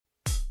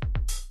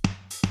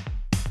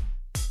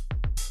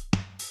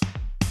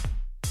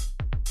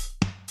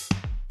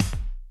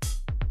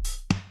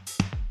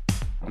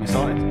Am I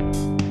started?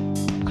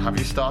 Have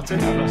you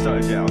started? I've not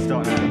started yet. I'll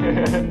start now.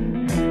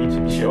 You need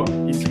to be Sure.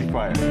 You need to be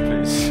quiet,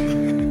 please.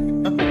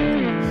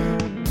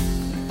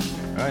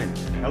 Right.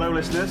 Hello,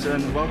 listeners,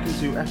 and welcome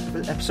to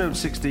episode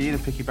 16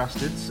 of Picky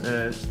Bastards.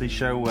 It's the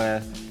show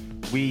where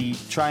we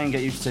try and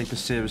get you to take us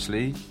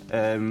seriously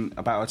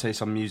about our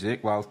taste on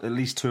music, while at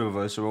least two of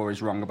us are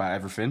always wrong about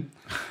everything.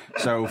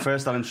 So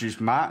first I'll introduce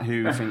Matt,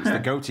 who thinks the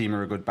Go Team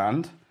are a good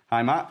band.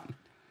 Hi, Matt.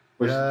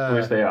 Which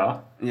they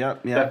are.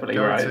 Yep. Definitely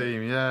Go right.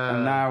 Team, yeah.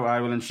 And now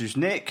I will introduce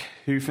Nick,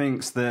 who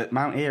thinks that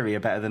Mount Erie are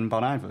better than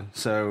Bon Iver.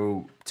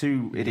 So,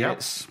 two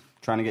idiots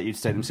trying to get you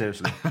to take them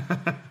seriously.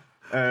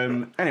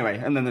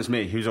 Anyway, and then there's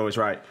me, who's always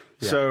right.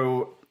 Yeah.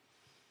 So,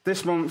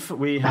 this month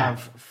we have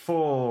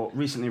 4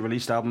 recently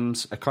released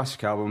albums, a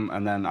classic album,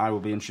 and then I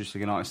will be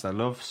introducing an artist I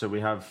love. So,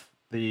 we have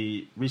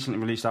the recently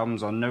released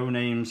albums on No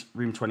Names,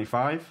 Room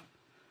 25,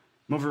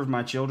 Mother of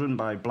My Children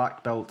by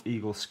Black Belt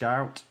Eagle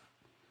Scout,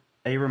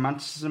 A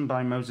Romanticism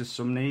by Moses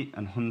Sumney,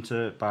 and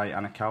Hunter by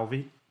Anna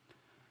Calvi.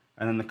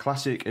 And then the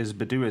classic is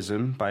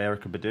Badooism by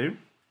Erykah Badu.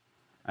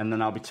 And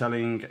then I'll be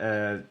telling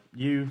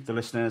you, the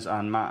listeners,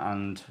 and Matt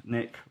and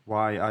Nick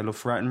why I love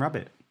Frightened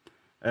Rabbit.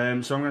 So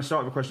I'm going to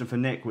start with a question for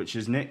Nick, which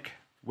is, Nick,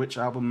 which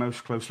album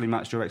most closely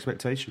matched your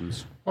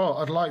expectations? Well,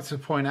 I'd like to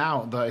point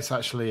out that it's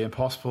actually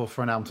impossible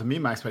for an album to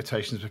meet my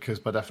expectations because,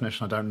 by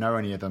definition, I don't know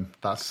any of them.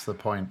 That's the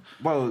point.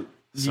 Well,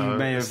 you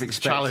may have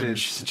expected...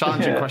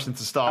 Challenging question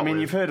to start with. I mean,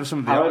 you've heard of some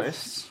of the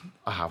artists.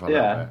 I have a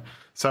little bit.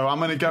 So I'm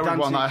going to go with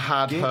one that I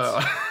had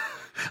Pedantic heard.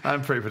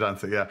 I'm pretty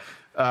pedantic, yeah.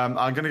 I'm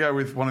going to go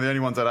with one of the only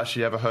ones I'd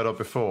actually ever heard of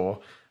before,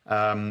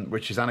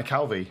 which is Anna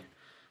Calvi,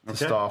 to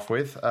start off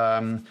with,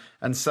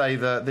 and say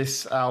that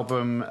this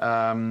album,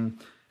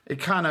 it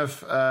kind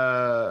of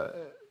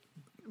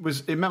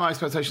it met my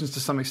expectations to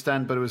some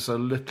extent, but it was a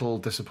little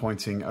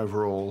disappointing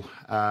overall.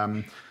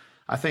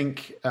 I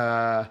think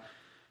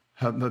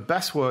the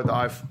best work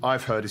that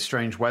I've heard is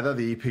Strange Weather,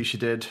 the EP she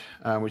did,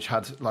 which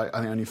had I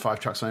think only 5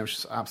 tracks on it, which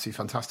is absolutely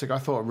fantastic. I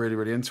thought really,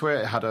 really into it.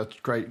 It had a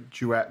great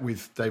duet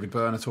with David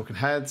Byrne of Talking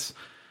Heads.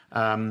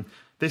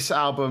 This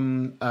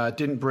album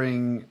didn't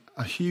bring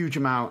a huge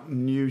amount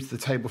new to the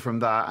table from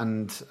that,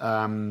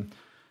 and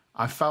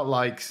I felt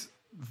like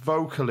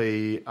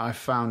vocally I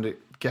found it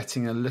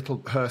getting a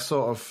little, her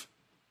sort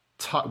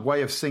of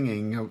way of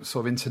singing,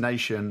 sort of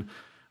intonation,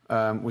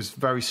 was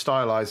very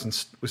stylized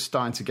and was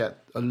starting to get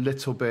a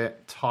little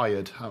bit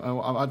tired.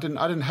 I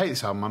didn't hate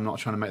this album. I'm not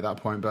trying to make that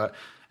point, but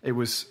it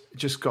was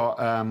just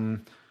got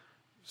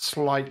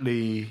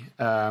slightly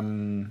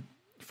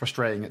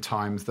frustrating at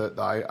times that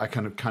I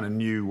kind of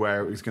knew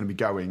where it was going to be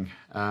going.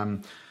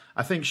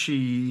 I think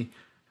she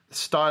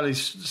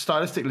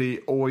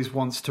stylistically always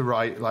wants to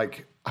write,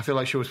 like, I feel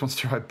like she always wants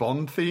to write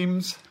Bond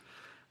themes.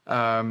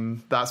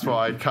 That's what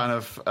I've kind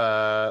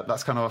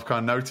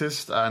of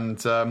noticed,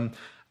 and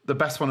the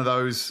best one of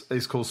those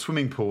is called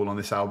Swimming Pool on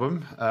this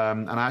album,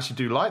 and I actually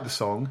do like the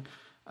song,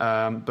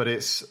 but it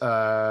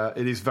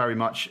is very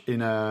much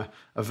in a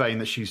vein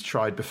that she's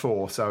tried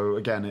before. So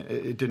again,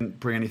 it didn't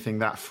bring anything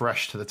that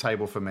fresh to the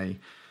table for me.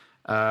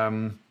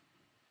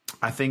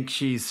 I think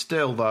she's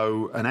still,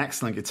 though, an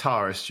excellent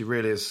guitarist. She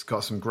really has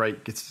got some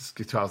great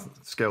guitar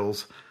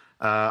skills.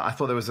 I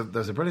thought there was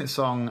a brilliant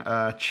song,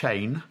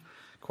 Chain,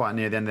 quite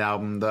near the end of the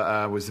album,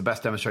 that was the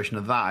best demonstration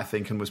of that, I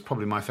think, and was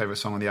probably my favourite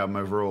song on the album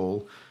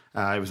overall.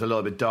 It was a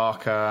little bit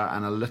darker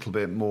and a little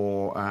bit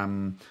more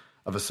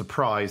of a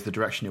surprise, the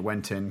direction it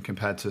went in,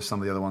 compared to some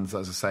of the other ones that,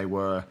 as I say,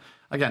 were,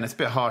 again, it's a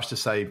bit harsh to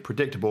say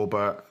predictable,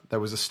 but there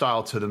was a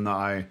style to them that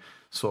I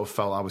sort of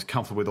felt I was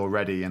comfortable with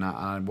already, and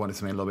I wanted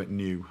something a little bit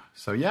new.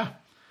 So yeah,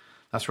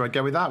 that's where I'd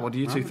go with that. What do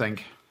you two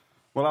think?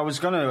 Well, I was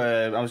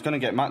gonna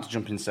get Matt to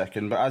jump in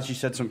second, but as you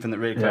said something that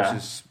really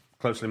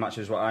closely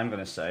matches what I'm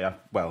going to say,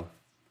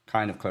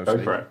 kind of closely.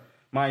 Go for it.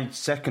 My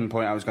second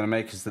point I was going to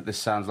make is that this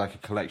sounds like a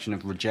collection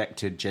of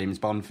rejected James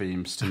Bond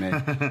themes to me.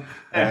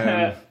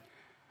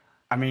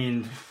 I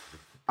mean,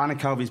 Anna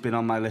Calvi's been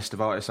on my list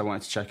of artists I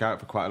wanted to check out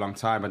for quite a long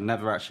time. I'd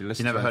never actually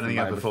listened to anything. You never heard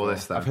anything before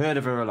this, though? I've heard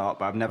of her a lot,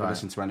 but I've never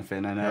listened to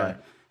anything. And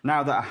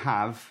now that I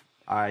have,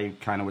 I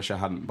kind of wish I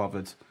hadn't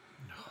bothered.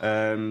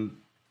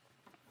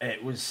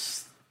 It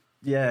was,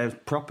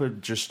 proper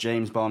just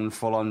James Bond,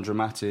 full-on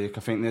dramatic.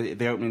 I think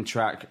the opening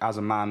track, As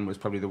a Man, was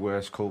probably the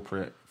worst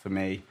culprit for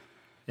me.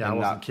 Yeah, I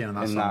wasn't keen on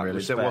that song,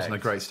 really. It wasn't a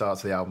great start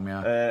to the album,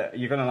 yeah.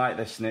 You're going to like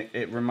this, Nick.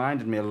 It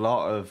reminded me a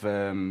lot of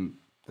the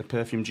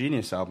Perfume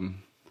Genius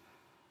album,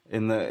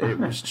 in that it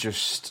was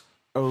just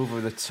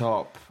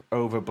over-the-top,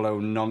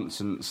 overblown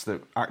nonsense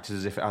that acted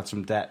as if it had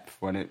some depth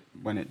when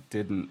it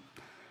didn't.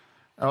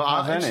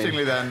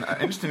 Interestingly then,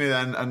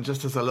 and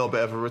just as a little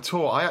bit of a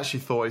retort, I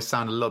actually thought it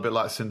sounded a little bit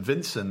like St.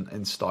 Vincent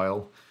in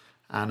style,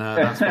 and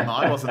that's one that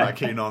I wasn't that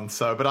keen on.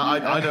 So, but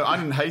I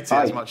didn't hate it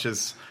as much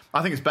as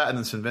I think it's better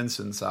than St.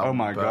 Vincent's album. Oh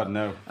my God,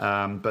 no!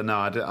 But no,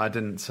 I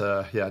didn't.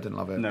 I didn't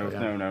love it. No,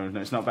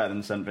 it's not better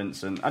than St.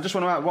 Vincent. I just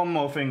want to add one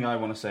more thing I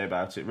want to say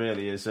about it.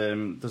 Really, is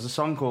there's a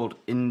song called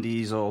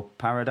 "Indies or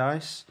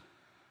Paradise."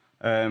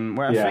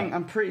 Where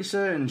I'm pretty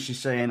certain she's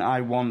saying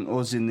 "I want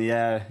us in the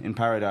air in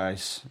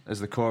paradise" as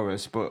the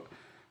chorus, but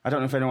I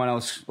don't know if anyone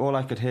else. All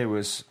I could hear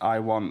was "I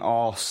want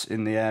horse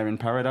in the air in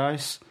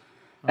paradise"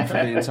 for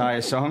the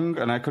entire song,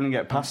 and I couldn't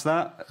get past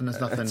that And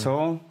there's nothing at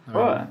all.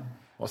 What?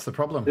 What's the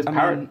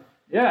problem?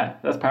 Yeah,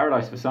 that's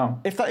paradise for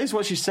some. If that is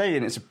what she's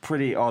saying, it's a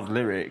pretty odd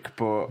lyric,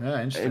 but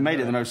Yeah, interesting, it made it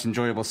yeah. the most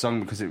enjoyable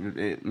song because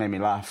it made me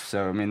laugh.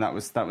 So I mean, that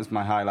was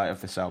my highlight of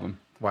this album.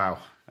 Wow,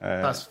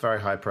 that's very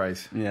high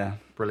praise. Yeah,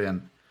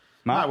 Brilliant.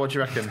 Matt? Matt, what do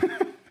you reckon?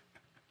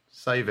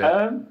 Save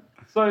it.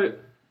 So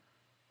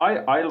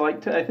I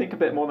liked it, I think, a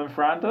bit more than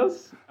Fran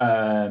does.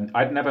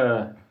 I'd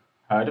never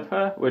heard of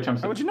her, which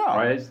I'm would you not?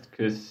 surprised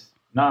because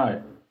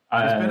no.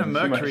 She's been a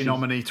Mercury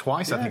nominee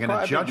twice, I think, and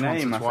quite a a judge big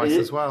once name, or I twice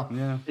think. as well.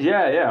 yeah.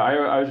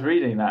 I was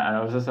reading that and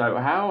I was just like,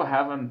 how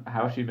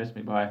has she missed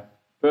me by?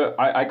 But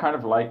I kind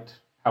of liked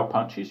how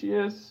punchy she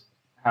is,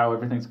 how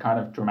everything's kind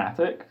of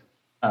dramatic.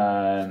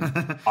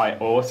 I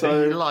also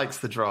So he likes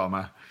the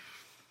drama.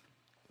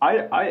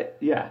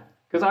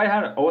 because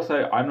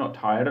I'm not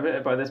tired of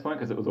it by this point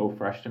because it was all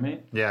fresh to me.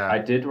 Yeah. I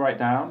did write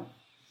down.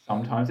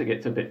 Sometimes it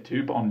gets a bit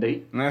too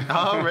Bondy.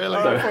 Oh, really?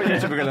 I thought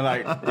you were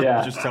going to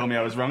Yeah. just tell me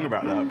I was wrong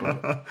about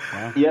that.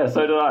 But Yeah,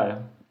 so did I.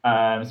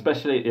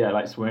 Especially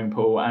like swimming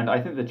pool, and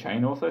I think the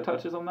chain also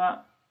touches on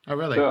that. Oh,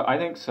 really? But I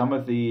think some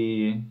of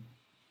the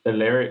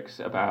lyrics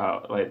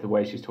about like the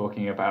way she's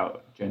talking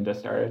about gender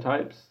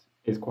stereotypes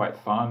is quite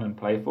fun and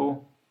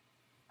playful,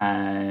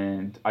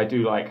 and I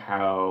do like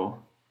how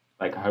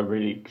like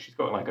she's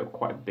got like a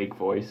quite big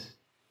voice,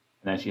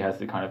 and then she has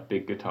the kind of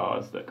big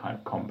guitars that kind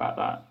of combat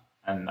that,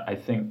 and I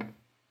think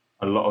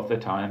a lot of the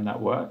time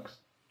that works.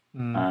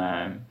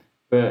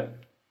 But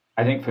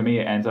I think for me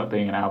it ends up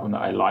being an album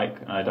that I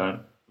like and I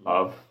don't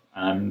love,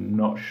 and I'm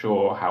not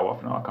sure how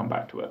often I'll come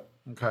back to it.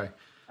 Okay.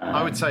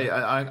 I would say,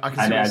 I can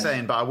see what you're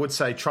saying, but I would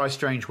say Try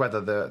Strange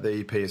Weather, the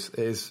EP,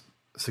 is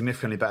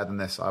significantly better than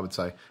this, I would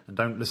say. And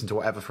don't listen to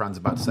whatever Fran's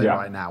about to say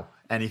right now.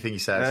 Anything he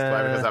says,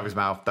 whatever comes out of his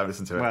mouth, don't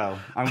listen to it. well,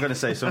 I'm going to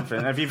say something.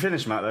 Have you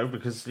finished, Matt? Though,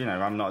 because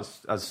I'm not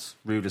as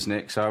rude as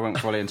Nick, so I won't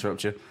fully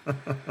interrupt you.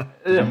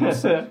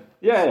 Yeah.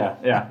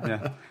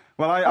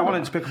 Well, I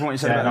wanted to pick up on what you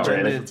said about not the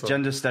really.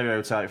 gender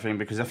stereotype thing,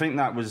 because I think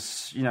that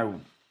was,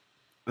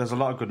 there's a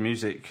lot of good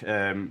music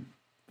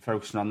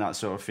focusing on that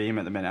sort of theme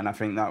at the minute, and I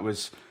think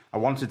I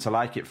wanted to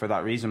like it for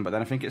that reason, but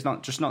then I think it's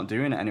not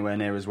doing it anywhere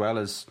near as well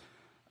as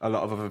a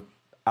lot of other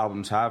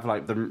albums have,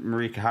 like the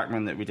Marika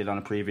Hackman that we did on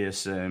a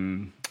previous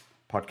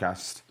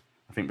podcast,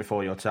 I think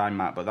before your time,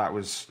 Matt, but that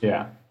was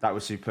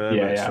superb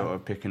at sort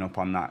of picking up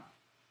on that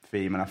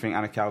theme, and I think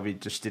Anna Calvi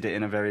just did it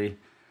in a very,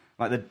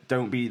 like the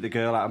 "Don't Beat the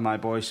Girl Out of My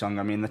Boy" song.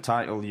 I mean, the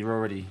title,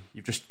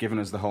 you've just given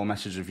us the whole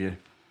message of your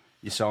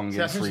song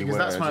in 3 words.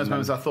 That's one of those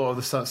moments I thought of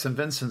the St.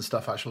 Vincent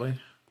stuff, actually.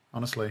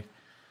 Honestly.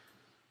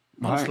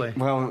 Right.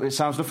 Well, it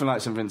sounds nothing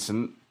like St.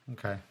 Vincent.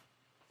 Okay.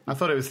 I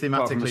thought it was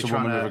Apart from thematically just a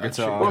trying woman to with a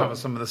actually guitar. cover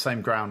some of the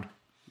same ground.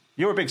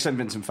 You're a big St.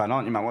 Vincent fan,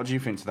 aren't you, Matt? What do you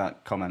think to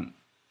that comment?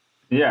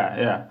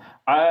 Yeah.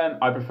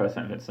 I prefer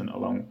St. Vincent a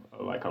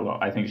lot.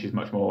 I think she's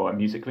much more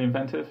musically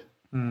inventive.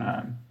 She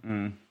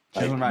doesn't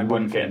You write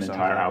wouldn't get an songs,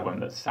 entire either. album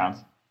that sounds.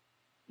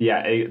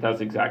 Yeah, that's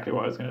exactly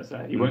what I was going to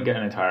say. You wouldn't get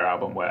an entire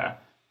album where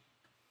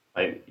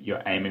like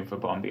you're aiming for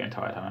Bond the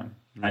entire time,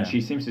 and she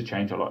seems to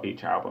change a lot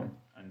each album,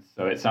 and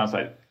so it sounds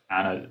like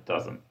Anna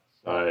doesn't.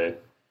 So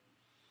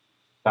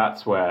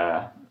that's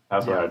where I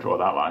draw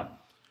that line.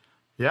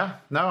 Yeah,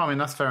 no, I mean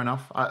that's fair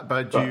enough. It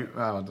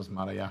doesn't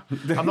matter. Yeah,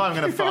 I'm not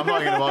even going to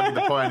argue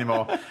the point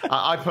anymore.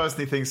 I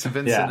personally think St.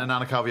 Vincent and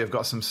Anna Calvi have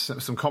got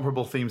some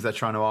comparable themes they're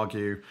trying to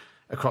argue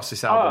across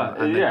this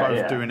album, and they're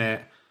both doing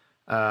it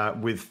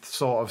with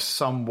sort of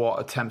somewhat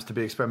attempts to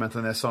be experimental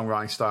in their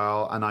songwriting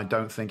style. And I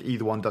don't think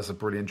either one does a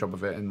brilliant job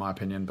of it, in my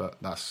opinion. But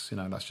that's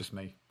just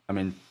me. I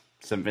mean,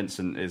 St.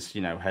 Vincent is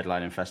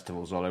headlining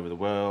festivals all over the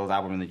world,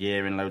 album of the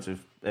year in loads of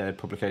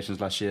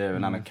publications last year,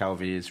 and Anna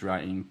Calvi is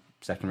writing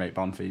second-rate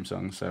Bond theme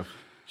songs. So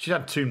She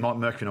had 2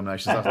 Mercury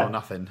nominations. That's not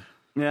nothing.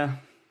 yeah,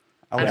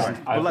 Anyway,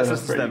 let's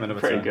listen to them another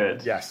pretty time.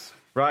 good. Yes.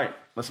 Right,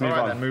 let's move All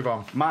right, on. then, move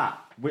on. Matt,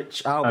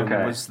 which album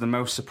was the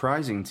most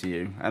surprising to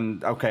you?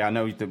 And okay, I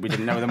know that we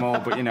didn't know them all,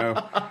 but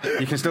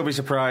you can still be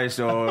surprised,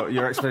 or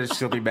your expectations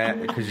still be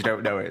met because you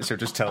don't know it. So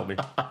just tell me.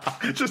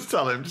 Just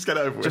tell him. Just get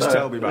over it. Just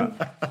tell me,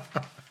 Matt.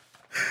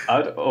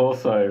 I'd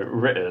also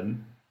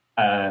written.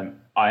 I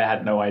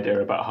had no idea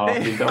about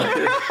half these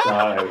artists,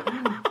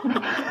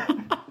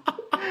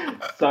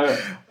 so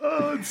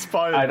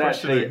Inspired I'd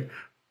questioning.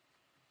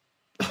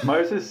 actually.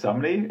 Moses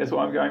Sumney is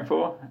what I'm going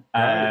for.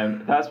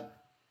 That's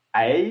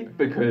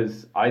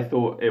because I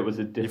thought it was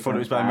a different. You thought it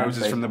was by band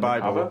Moses based from the on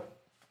Bible.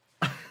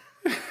 cover.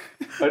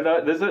 But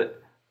no,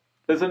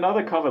 there's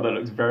another cover that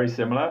looks very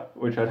similar,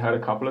 which I'd heard a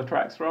couple of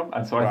tracks from,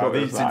 and so I thought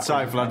these it was that,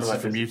 insightful which is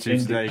answers from this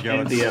YouTube today,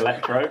 guys. indie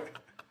electro.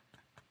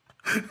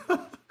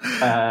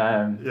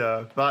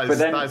 Yeah, But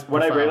then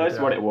when I realised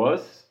what it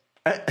was,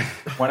 I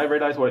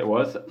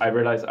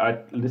realised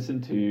I'd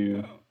listened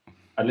to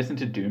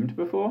Doomed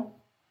before.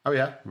 Oh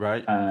yeah,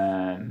 Right.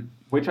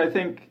 Which I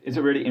think is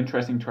a really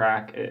interesting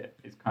track.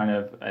 It's kind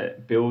of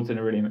it builds in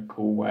a really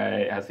cool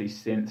way. It has these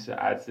synths. It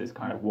adds this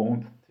kind of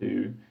warmth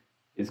to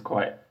his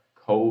quite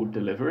cold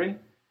delivery.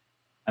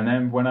 And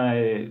then when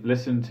I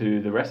listened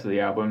to the rest of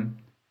the album,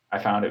 I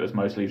found it was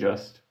mostly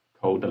just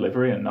cold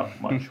delivery and not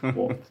much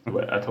warmth to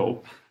it at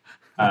all.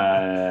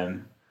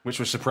 Which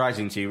was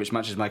surprising to you, which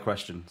matches my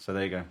question. So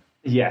there you go.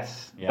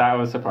 Yes, that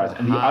was surprising.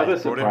 And the other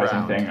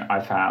surprising thing I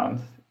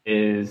found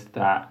is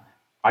that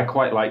I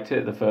quite liked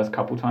it the first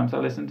couple times I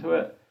listened to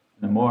it.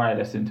 And the more I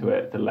listened to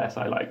it, the less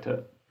I liked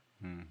it.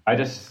 I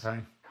just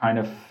kind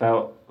of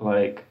felt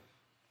like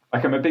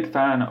I'm a big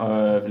fan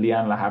of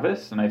Lianne La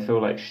Havas, and I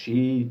feel like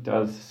she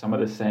does some of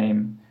the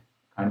same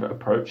kind of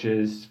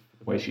approaches,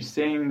 the way she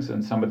sings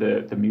and some of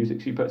the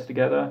music she puts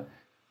together,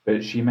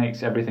 but she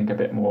makes everything a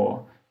bit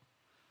more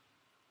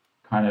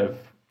kind of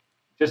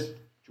just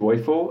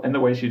joyful in the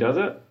way she does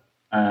it.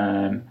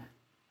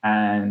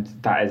 And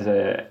that is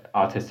a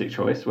artistic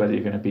choice, whether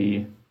you're going to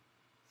be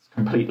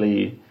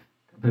completely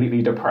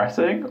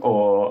depressing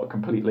or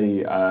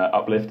completely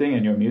uplifting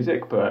in your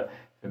music. But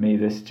for me,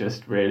 this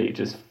just really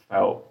just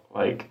felt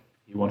like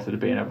he wanted to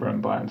be in a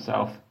room by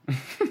himself,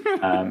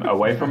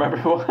 away from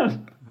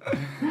everyone.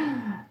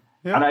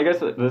 Yeah. And I guess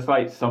that's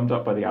like summed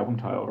up by the album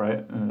title,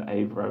 right?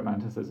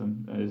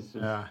 Romanticism is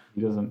just,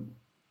 he doesn't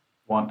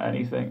want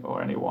anything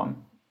or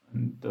anyone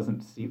and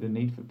doesn't see the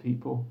need for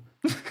people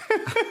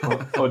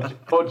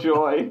or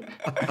joy.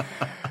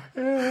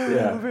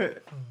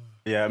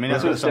 Yeah, I mean,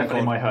 that's what's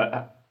definitely my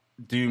hurt.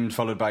 Doomed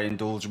followed by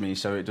Indulge Me,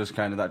 so it does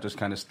kind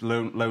of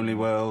Lonely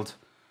World.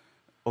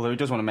 Although he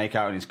does want to make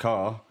out in his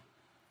car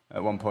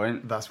at one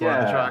point. That's one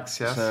of the tracks,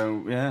 yes.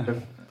 So yeah,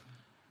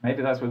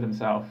 maybe that's with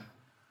himself.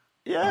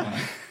 Yeah.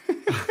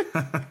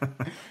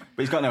 But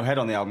he's got no head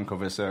on the album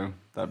cover, so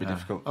that'd be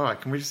difficult. All right,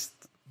 can we just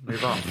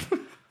move on?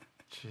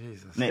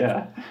 Jesus. Nick.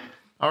 Yeah.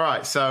 All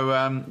right, so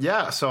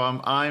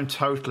I'm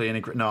totally in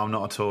agreement. No, I'm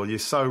not at all. You're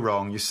so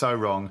wrong. You're so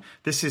wrong.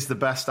 This is the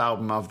best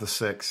album of the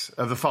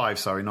five.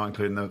 Sorry, not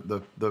including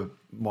the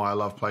Why I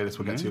Love playlist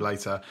we'll get to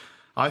later.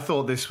 I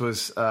thought this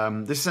was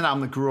this is an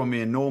album that grew on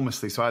me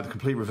enormously. So I had the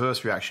complete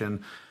reverse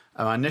reaction.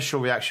 My initial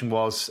reaction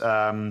was it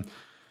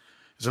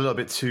was a little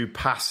bit too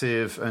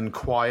passive and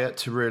quiet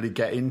to really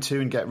get into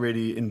and get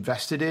really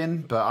invested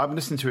in. But I've been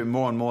listening to it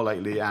more and more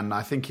lately, and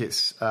I think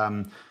it's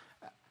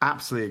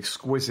absolutely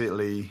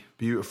exquisitely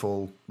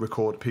beautiful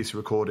piece of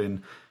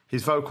recording.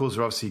 His vocals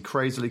are obviously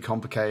crazily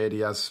complicated. He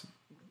has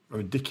a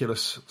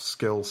ridiculous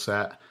skill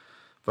set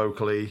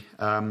vocally.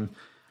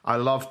 I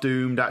love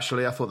Doomed,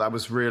 actually. I thought that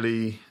was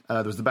really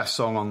that was the best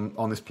song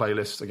on this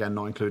playlist. Again,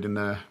 not including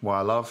the Why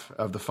I Love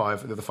of the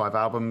five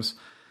albums.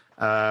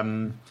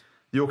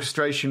 The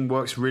orchestration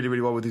works really,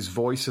 really well with his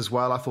voice as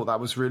well. I thought that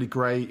was really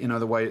great. You know,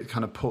 the way it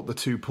kind of put the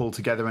two pulled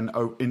together and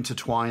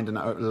intertwined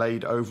and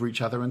laid over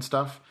each other and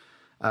stuff.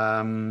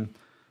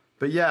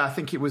 But yeah, I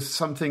think it was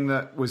something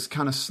that was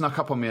kind of snuck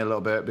up on me a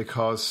little bit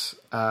because,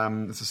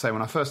 as I say,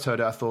 when I first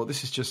heard it, I thought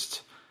this is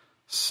just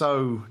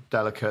so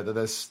delicate that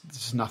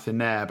there's nothing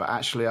there. But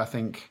actually, I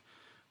think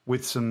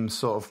with some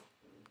sort of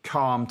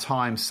calm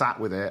time sat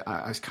with it,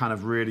 it's kind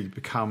of really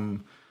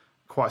become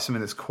quite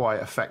something that's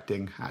quite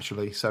affecting,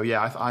 actually. So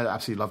yeah, I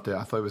absolutely loved it.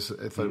 I thought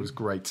it was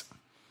great.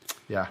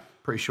 Yeah,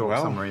 pretty short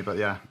summary, but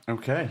yeah.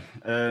 Okay.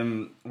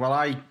 Well,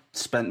 I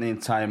spent the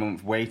entire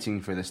month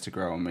waiting for this to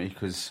grow on me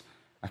because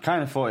I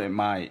kind of thought it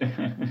might,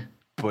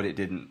 but it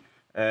didn't.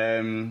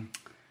 And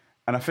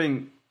I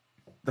think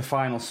the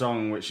final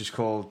song, which is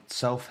called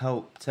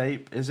Self-Help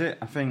Tape, is it?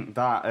 I think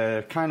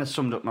that kind of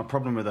summed up my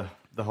problem with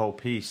the whole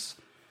piece.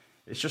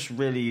 It's just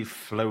really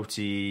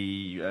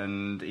floaty,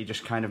 and he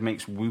just kind of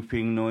makes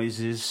whooping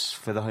noises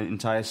for the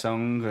entire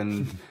song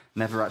and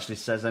never actually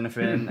says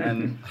anything.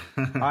 And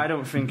I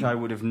don't think I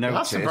would have noticed.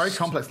 That's some very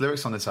complex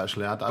lyrics on this,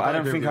 actually. I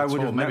don't think I would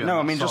have. No,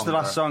 I mean, just the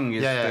last song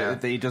is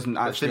that he doesn't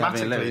actually have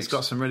any lyrics. It's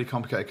got some really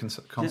complicated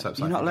concepts.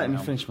 You're not letting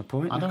me finish my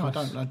point. I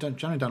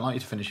generally don't like you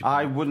to finish your point.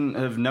 I wouldn't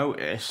have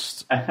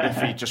noticed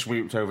if he just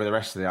whooped over the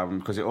rest of the album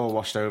because it all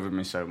washed over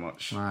me so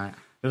much. Right.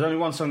 There's only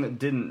one song that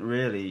didn't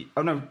really...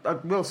 Oh, no, I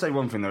will say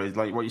one thing, though. Is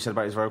like what you said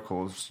about his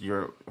vocals,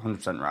 you're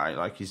 100% right.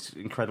 Like, he's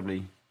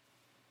incredibly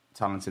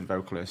talented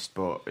vocalist,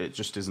 but it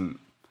just isn't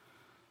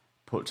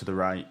put to the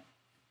right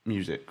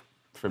music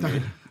for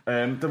me.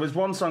 There was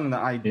one song that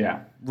I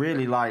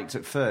really liked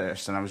at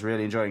first, and I was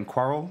really enjoying.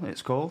 Quarrel,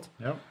 it's called.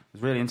 Yep. I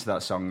was really into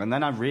that song. And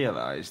then I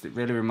realised it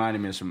really reminded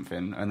me of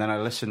something. And then I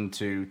listened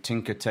to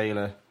Tinker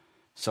Tailor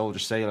Soldier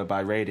Sailor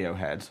by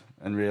Radiohead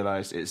and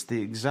realised it's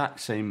the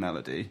exact same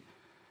melody.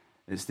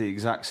 It's the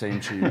exact same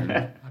tune.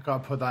 I've got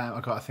to put that.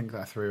 I've got to think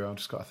that through. I've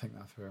just got to think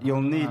that through.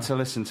 You'll need to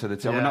listen to the.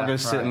 We're not going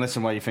to sit and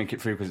listen while you think it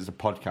through because it's a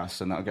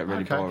podcast and that'll get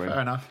really boring. Fair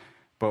enough.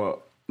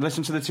 But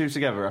listen to the two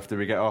together after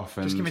we get off.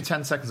 And just give me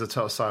 10 seconds of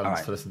total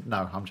silence to listen.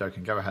 No, I'm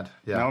joking. Go ahead.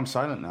 Yeah. No, I'm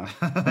silent now.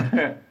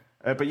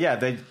 But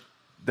yeah,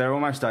 they're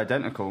almost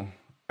identical.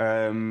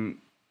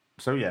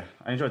 So yeah,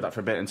 I enjoyed that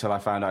for a bit until I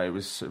found out it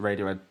was a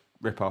Radiohead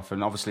ripoff,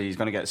 and obviously he's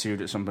going to get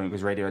sued at some point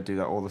because Radiohead do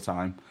that all the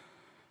time.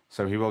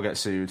 So he will get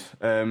sued.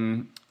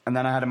 And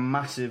then I had a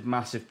massive,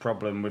 massive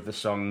problem with the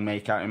song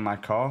Make Out in My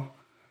Car.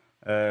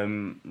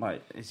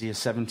 Is he a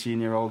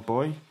 17-year-old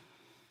boy?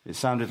 It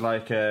sounded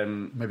like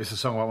Maybe it's a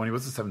song about when he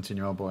was a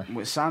 17-year-old boy.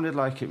 it sounded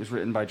like it was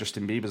written by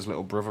Justin Bieber's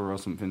little brother or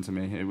something to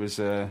me. It was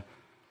just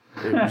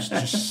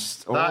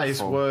That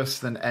is awful. worse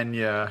than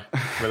Enya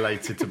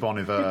related to Bon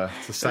Iver.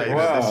 To say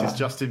that this is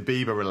Justin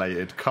Bieber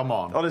related. Come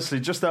on. Honestly,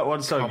 just that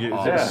one song. Come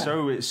on.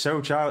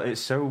 It's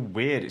so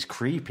weird. It's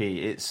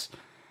creepy. It's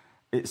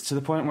to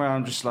the point where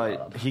I'm just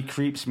like, he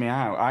creeps me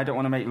out. I don't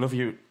want to make love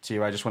to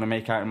you. I just want to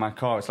make out in my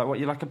car. It's like, what,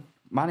 you're like a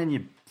man in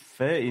your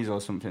 30s or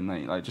something.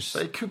 Like just.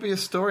 It could be a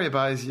story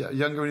about his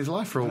younger in his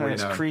life for all we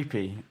It's know.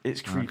 creepy.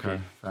 It's creepy.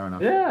 Okay, fair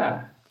enough.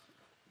 Yeah.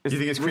 Do you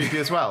think it's creepy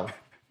as well?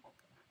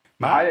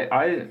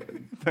 I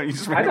You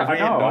just I make a don't weird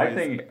know.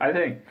 noise.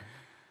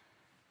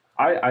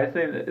 I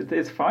think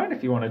it's fine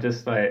if you want to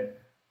just like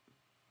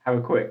have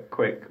a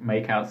quick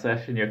make out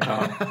session in your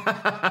car. It's a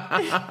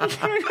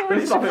nothing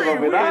pretty wrong with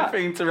weird that.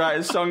 thing to write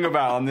a song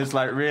about on this,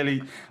 like,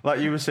 really, like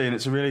you were saying,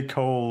 it's a really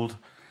cold,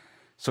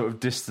 sort of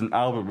distant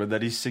album, and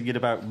then he's singing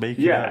about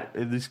making out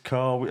in this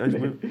car. I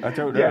don't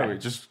know. Yeah. It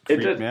just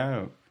creeped me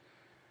out.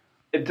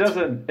 It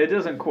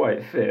doesn't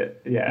quite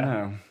fit. Yeah,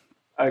 No,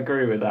 I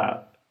agree with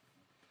that.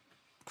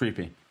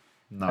 creepy.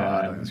 No,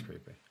 I don't think it's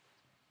creepy.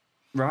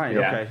 Right.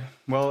 Yeah. Okay.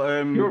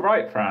 Well, You were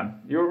right,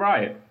 Fran. You were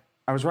right.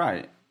 I was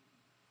right.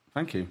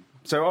 Thank you.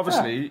 So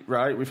obviously,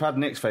 right, we've had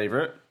Nick's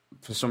favourite.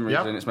 For some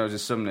reason, Yep. it's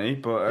Moses Sumney.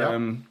 But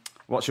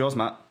what's yours,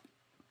 Matt?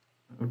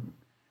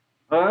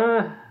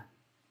 I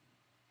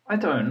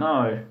don't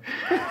know.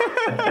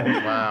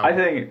 Wow. I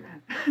think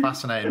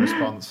Fascinating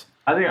response.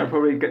 I'm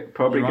probably You're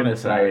going on to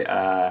say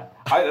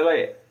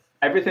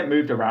everything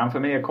moved around for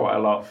me quite a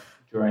lot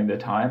during the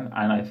time,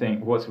 and I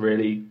think what's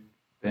really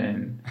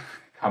been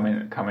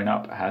coming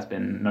up has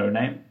been No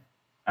Name.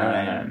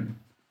 I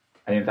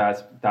think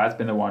that's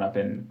been the one I've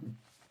been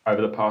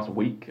over the past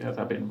week as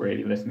I've been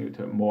really listening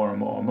to it more and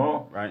more and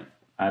more. Right.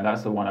 And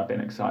that's the one I've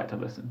been excited to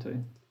listen to.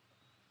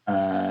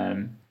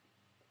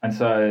 And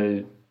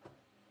so,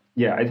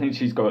 yeah, I think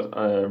she's got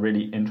a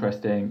really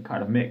interesting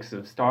kind of mix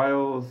of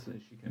styles.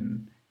 She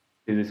can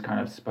do this kind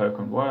of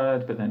spoken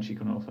word, but then she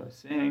can also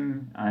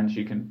sing, and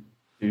she can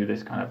do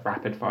this kind of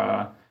rapid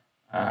fire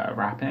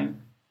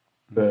rapping.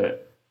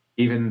 But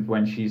even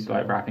when she's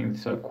like rapping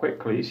so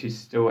quickly, she's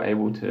still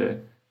able to,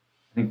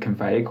 I think,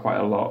 convey quite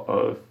a lot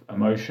of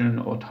emotion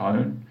or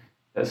tone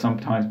that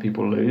sometimes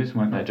people lose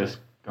when they're just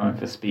going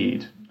for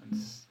speed, and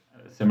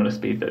similar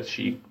speed that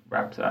she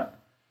raps at.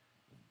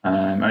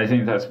 And I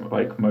think that's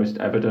like most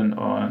evident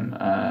on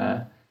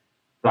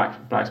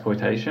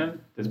Blaxploitation.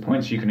 There's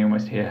points you can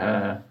almost hear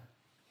her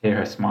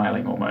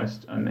smiling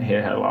almost, and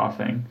hear her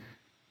laughing,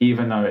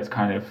 even though it's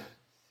kind of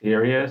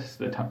serious.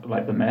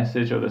 Like the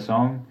message of the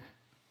song,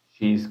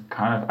 she's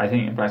kind of, I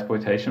think in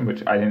Blaxploitation,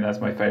 which I think that's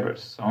my favorite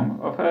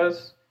song of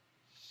hers,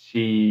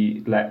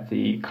 she let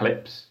the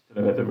clips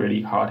deliver the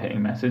really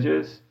hard-hitting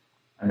messages,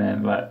 and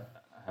then let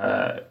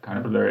her kind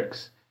of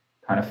lyrics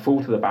kind of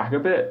fall to the back a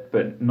bit,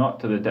 but not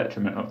to the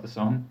detriment of the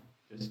song.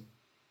 Just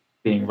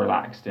being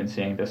relaxed and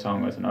seeing the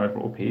song as an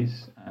overall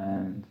piece.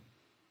 And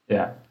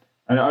yeah,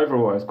 and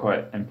overall I was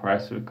quite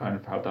impressed with kind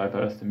of how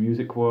diverse the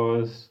music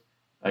was.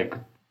 Like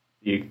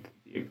the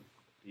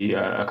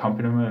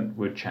accompaniment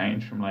would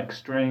change from like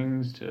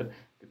strings to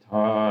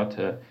guitar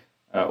to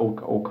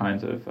all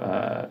kinds of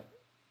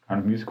kind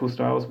of musical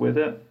styles with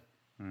it.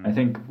 I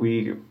think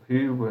I'm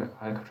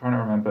trying to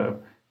remember,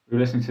 we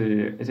were listening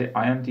to, is it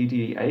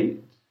IMDb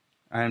 8?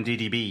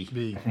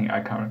 IMDb. I think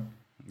I can't.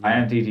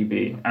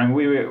 IMDb, and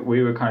we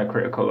were kind of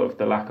critical of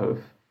the lack of,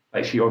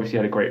 like, she obviously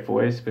had a great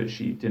voice, but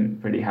she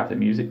didn't really have the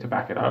music to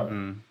back it up.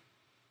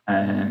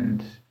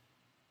 And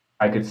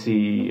I could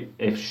see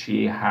if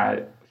she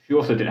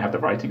also didn't have the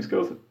writing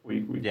skills.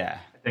 We I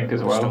think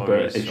as well.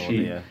 But if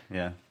she,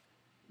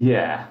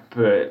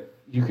 but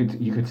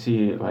you could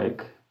see,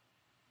 like,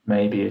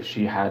 maybe if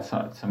she had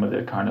some of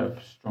the kind of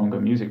stronger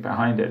music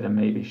behind it, then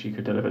maybe she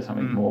could deliver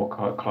something more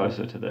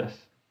closer to this.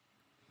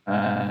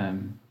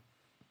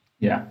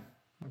 Yeah.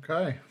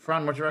 Okay.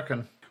 Fran, what do you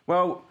reckon?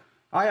 Well,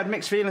 I had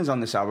mixed feelings on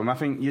this album. I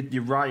think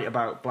you're right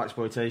about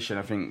Blaxploitation.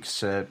 I think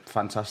it's a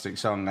fantastic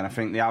song, and I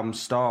think the album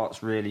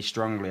starts really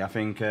strongly. I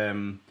think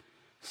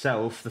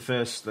Self, the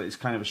first, it's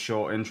kind of a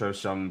short intro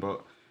song,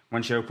 but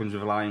when she opens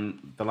with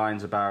the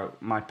lines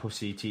about my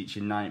pussy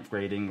teaching 9th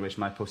grade English,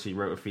 my pussy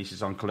wrote a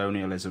thesis on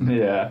colonialism.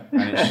 Yeah.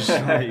 And it's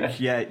just like,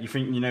 you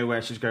think you know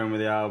where she's going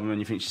with the album, and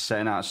you think she's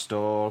setting out a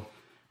stall,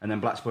 and then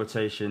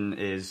Blaxploitation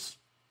is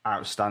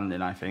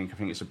outstanding. I think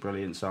it's a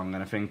brilliant song,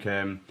 and I think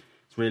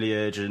it's really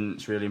urgent,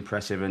 it's really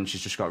impressive, and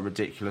she's just got a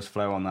ridiculous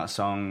flow on that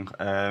song.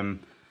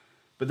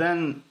 But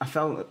then I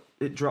felt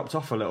it dropped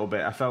off a little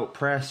bit. I felt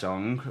Prayer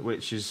Song,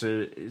 which is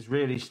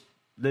really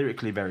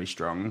lyrically very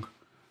strong,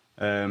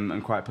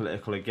 and quite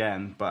political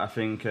again, but I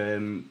think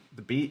the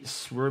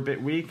beats were a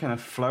bit weak and the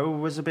flow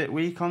was a bit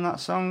weak on that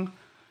song,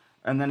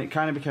 and then it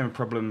kind of became a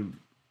problem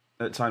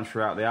at times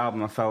throughout the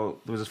album. I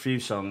felt there was a few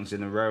songs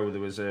in a row. There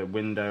was a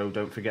Window,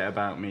 Don't Forget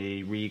About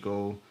Me,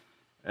 Regal,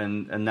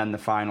 and then the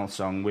final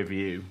song, With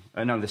You.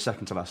 No, the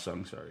second to last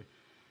song, sorry,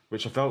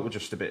 which I felt were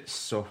just a bit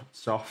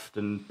soft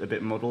and a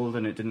bit muddled,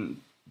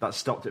 and that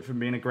stopped it from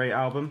being a great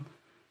album.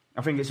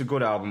 I think it's a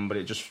good album, but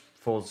it just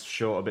falls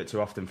short a bit too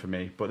often for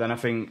me. But then I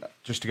think,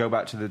 just to go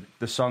back to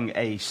the song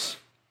Ace,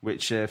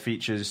 which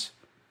features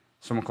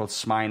someone called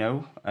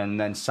Smino and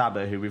then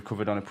Saba, who we've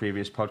covered on a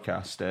previous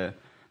podcast,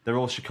 they're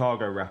all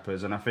Chicago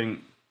rappers, and I think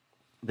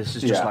this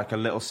is just like a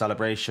little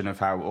celebration of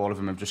how all of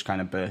them have just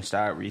kind of burst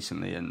out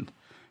recently and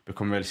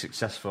become really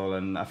successful.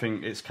 And I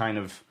think it's kind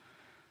of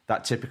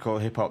that typical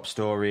hip-hop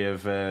story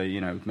of,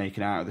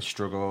 making out of the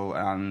struggle,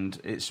 and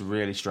it's a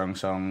really strong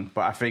song.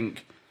 But I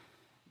think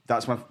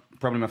that's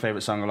probably my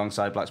favourite song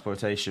alongside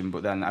Blaxploitation,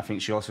 but then I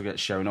think she also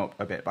gets shown up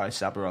a bit by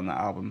Saba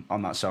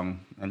on that song,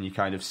 and you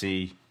kind of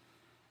see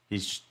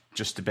he's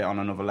just a bit on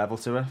another level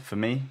to her, for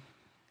me.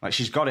 Like,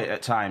 she's got it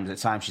at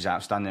times she's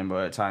outstanding,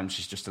 but at times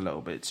she's just a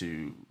little bit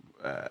too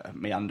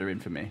meandering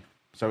for me.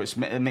 So it's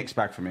a mixed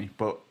bag for me,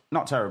 but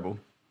not terrible,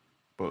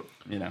 but,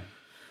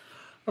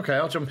 Okay,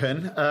 I'll jump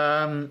in.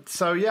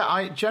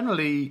 I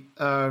generally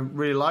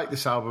really like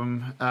this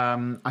album.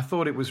 I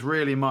thought it was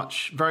very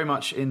much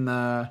in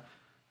the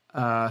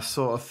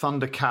sort of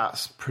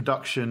Thundercats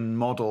production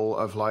model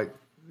of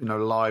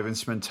live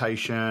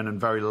instrumentation and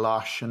very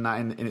lush, and that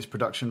in its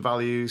production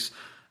values.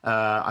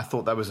 I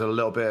thought there was a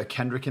little bit of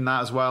Kendrick in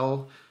that as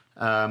well,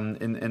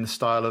 in the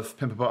style of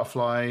Pimp a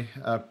Butterfly,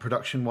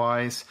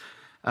 production-wise.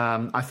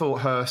 I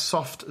thought her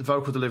soft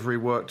vocal delivery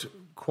worked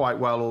quite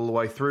well all the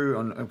way through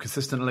and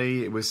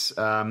consistently. It was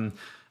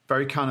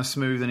very kind of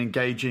smooth and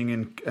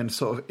engaging and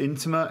sort of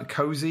intimate,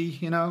 cozy,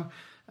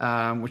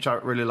 which I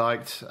really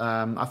liked.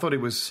 I thought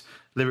it was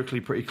lyrically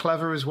pretty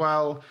clever as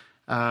well.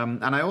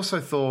 And I also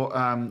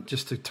thought,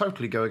 just to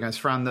totally go against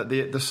Fran, that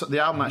the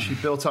album actually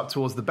built up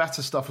towards the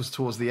better stuff was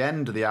towards the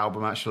end of the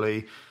album,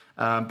 actually,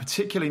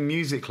 particularly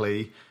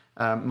musically.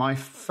 My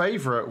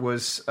favourite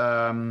was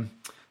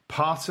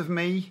Part of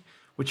Me,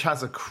 which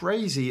has a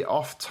crazy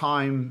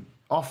off-time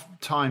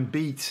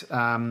beat,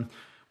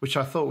 which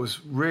I thought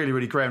was really,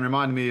 really great and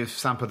reminded me of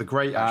Sampa the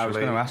Great, actually. I was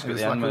going to ask it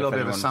was like a little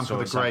bit of a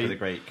Sampa the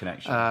Great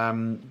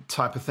connection.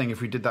 Type of thing.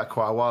 If we did that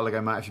quite a while ago,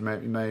 Matt, if you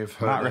may have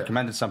heard Matt it.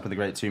 recommended Sampa the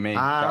Great to me.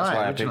 That's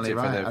why I picked it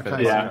for the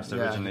podcast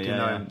originally.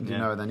 You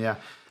know it then, yeah.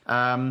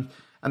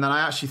 And then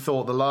I actually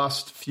thought the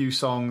last few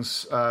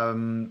songs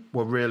were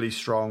really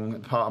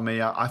strong. Part of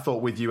Me, I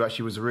thought With You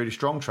actually was a really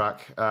strong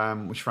track,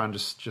 which Fran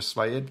just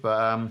slated.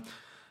 But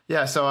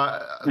so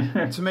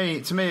to me,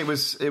 it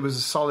was a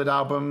solid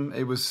album.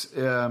 It was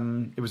a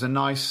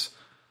nice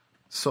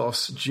sort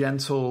of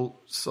gentle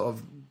sort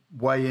of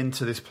way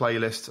into this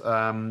playlist,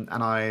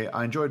 and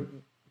I enjoyed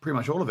pretty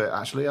much all of it.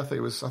 Actually, I thought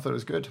it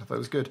was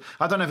good.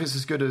 I don't know if it's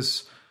as good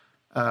as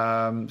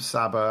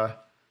Saba.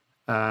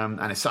 And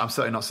I'm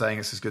certainly not saying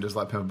it's as good as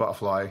like Pimp a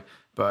Butterfly,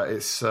 but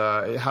it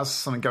has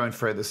something going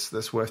for it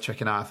that's worth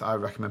checking out. I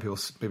recommend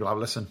people have a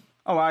listen.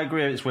 Oh, I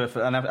agree. It's worth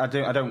it, and I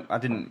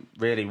didn't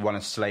really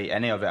want to slate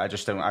any of it. I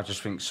just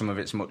think some of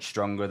it's much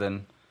stronger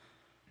than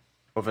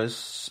other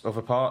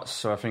parts.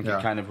 So I think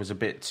it kind of was a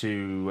bit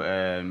too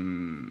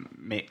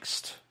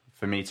mixed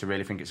for me to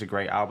really think it's a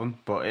great album.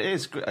 But it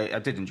is good. I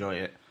did enjoy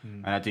it,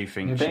 and I do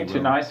think you're being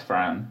too nice,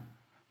 Fran.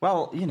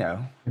 Well,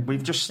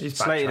 we've just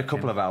slated a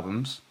couple of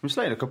albums. We've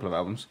slated a couple of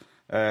albums.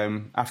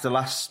 After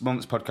last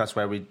month's podcast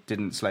where we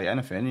didn't slate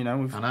anything,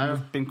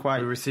 we've been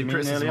quite... We received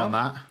criticism on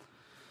that.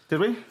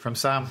 Did we? From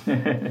Sam.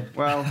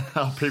 Well...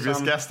 Our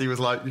previous guest, he was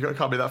like, you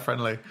can't be that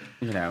friendly.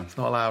 It's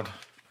not allowed.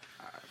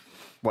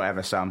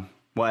 Whatever, Sam.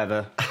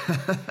 Whatever.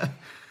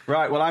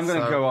 Right, well, I'm going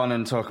to go on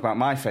and talk about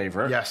my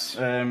favourite. Yes.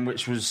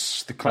 Which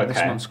was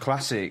this month's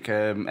classic,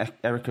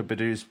 Erykah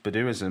Badu's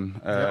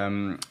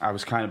Baduism. I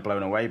was kind of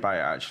blown away by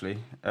it, actually.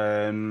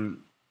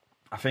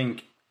 I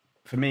think,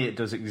 for me, it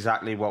does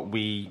exactly what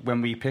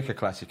when we pick a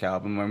classic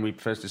album, when we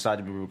first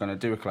decided we were going to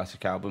do a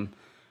classic album,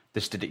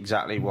 this did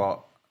exactly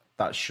what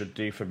that should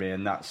do for me,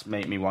 and that's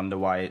made me wonder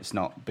why it's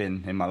not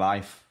been in my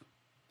life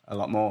a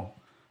lot more,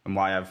 and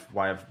why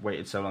I've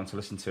waited so long to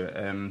listen to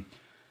it.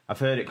 I've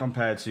heard it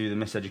compared to The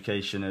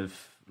Miseducation of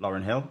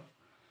Lauryn Hill,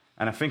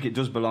 and I think it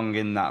does belong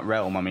in that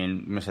realm. I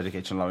mean,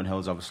 Miseducation of Lauryn Hill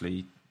is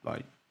obviously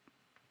like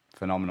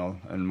phenomenal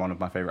and one of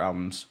my favourite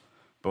albums,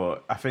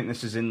 but I think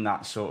this is in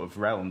that sort of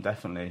realm,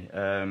 definitely.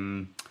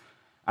 And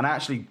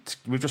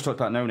we've just talked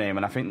about No Name,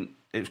 and I think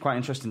it was quite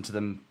interesting to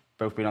them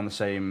both being on the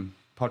same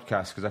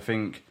podcast, because I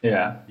think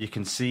you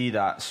can see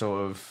that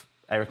sort of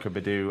Erykah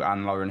Badu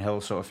and Lauryn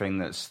Hill sort of thing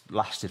that's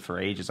lasted for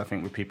ages. I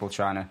think with people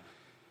trying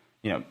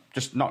to,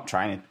 just not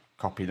trying to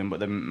copy them, but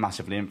they're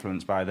massively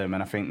influenced by them.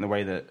 And I think the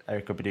way that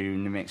Erykah Badu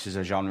mixes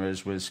her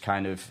genres was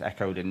kind of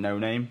echoed in No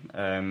Name.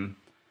 And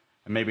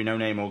maybe No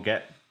Name will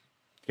get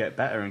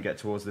better and get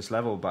towards this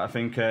level. But I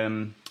think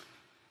I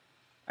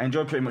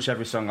enjoyed pretty much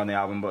every song on the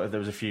album, but there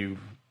was a few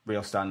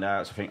real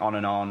standouts. I think On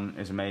and On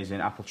is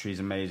amazing, Apple Tree's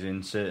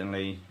amazing,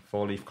 certainly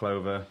Four Leaf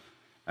Clover.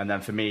 And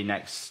then for me,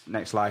 Next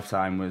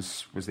Lifetime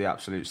was the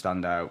absolute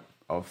standout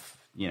of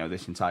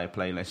this entire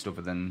playlist,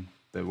 other than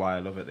the Why I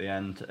Love at the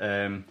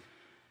end.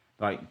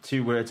 Like,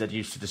 two words I'd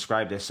use to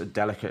describe this are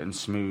delicate and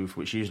smooth,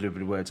 which usually would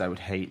be words I would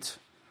hate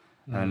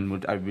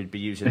and I would be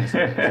using as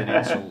an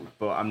insult,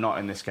 but I'm not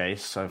in this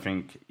case. I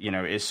think,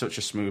 it is such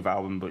a smooth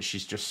album, but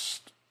she's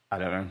just I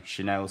don't know,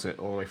 she nails it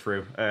all the way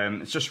through.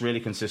 It's just really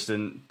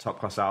consistent, top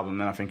class album,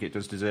 and I think it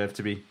does deserve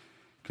to be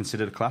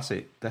considered a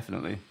classic,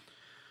 definitely.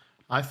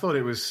 I thought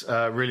it was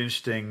really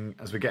interesting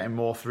as we're getting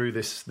more through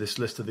this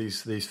list of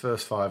these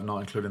first 5, not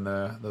including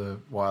the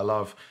Why I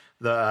Love,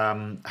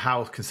 that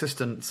how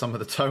consistent some of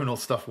the tonal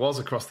stuff was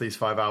across these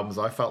 5 albums.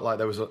 I felt like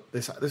this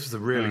was a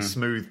really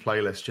smooth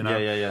playlist, you know.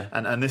 Yeah.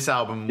 And this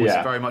album was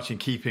very much in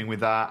keeping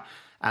with that.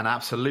 And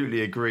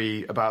absolutely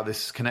agree about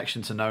this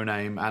connection to No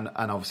Name and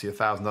obviously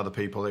 1,000 other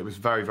people. It was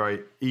very, very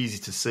easy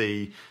to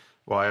see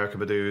why Erykah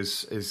Badu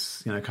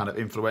is kind of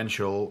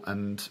influential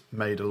and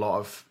made a lot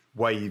of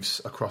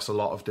waves across a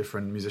lot of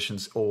different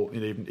musicians, or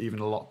even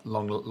a lot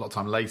of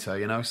time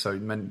later. So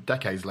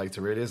decades later,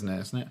 really, isn't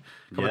it? A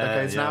couple of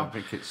decades now. I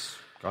think it's.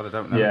 God, I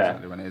don't know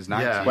exactly when it is.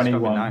 90s,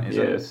 21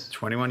 years.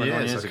 21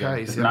 years.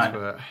 Okay, ago. so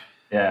expert.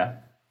 Yeah.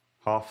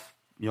 Half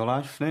your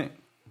life, Nick.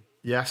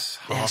 Yes,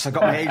 I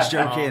got my age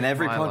joke in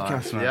every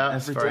podcast, man. Yeah,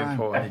 it's very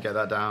important you get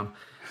that down.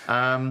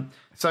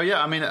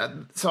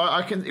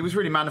 It was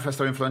really manifest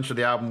how influential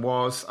the album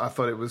was. I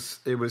thought it was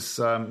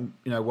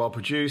well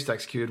produced,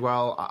 executed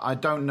well. I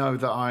don't know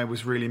that I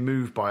was really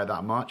moved by it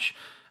that much.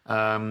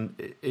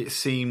 It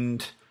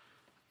seemed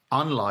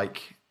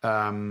unlike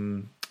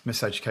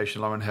Miseducation,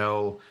 Lauryn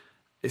Hill.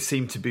 It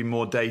seemed to be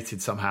more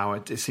dated somehow.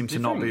 It seemed to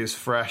not be as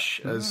fresh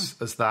as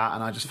that,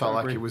 and I just felt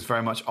like it was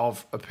very much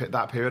of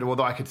that period.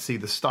 Although I could see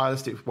the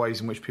stylistic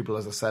ways in which people,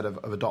 as I said, have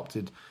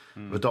adopted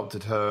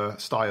her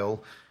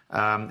style.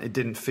 It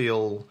didn't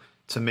feel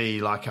to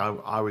me like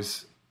I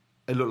was.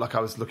 It looked like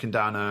I was looking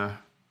down a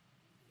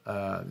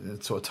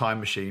sort of time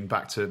machine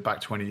back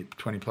 20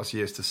 plus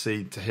years to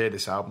hear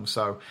this album.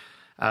 So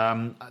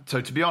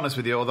to be honest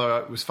with you, although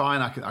it was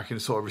fine, I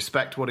can sort of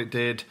respect what it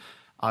did.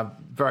 I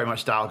very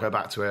much doubt I'll go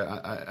back to it.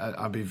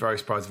 I'd be very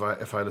surprised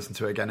if I listened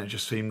to it again. It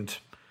just seemed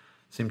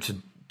to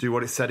do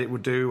what it said it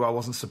would do. I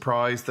wasn't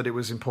surprised that it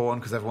was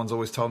important because everyone's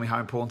always told me how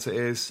important it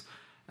is.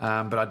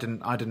 But I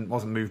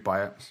wasn't moved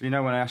by it. So,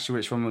 when I asked you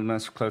which one would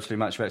most closely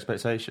match your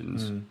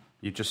expectations,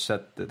 you just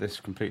said that this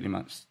completely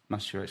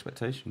matched your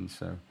expectations.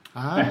 So,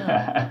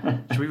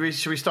 should we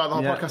start the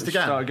whole podcast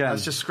again? Start again.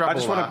 Let's just scrabble. I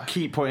just want to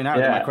keep pointing out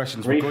that my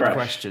questions were good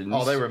questions.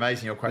 Oh, they were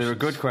amazing. Your questions. They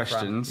were good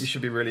questions. Fran, you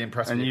should be really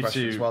impressed with your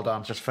questions. Well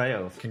done. Just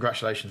failed.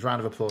 Congratulations. Round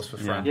of applause for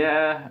Fran.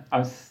 Yeah,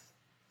 I'm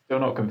still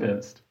not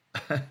convinced.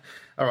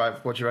 All right,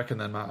 what do you reckon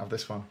then, Matt, of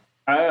this one?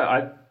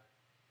 I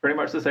pretty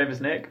much the same as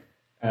Nick.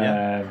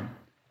 I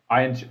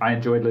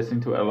enjoyed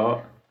listening to it a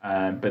lot,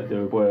 but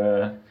there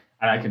were,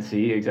 and I can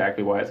see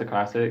exactly why it's a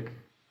classic,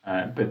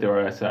 but there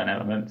are certain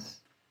elements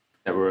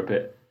that were a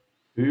bit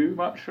too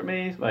much for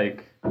me.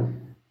 Like,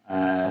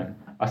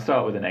 I'll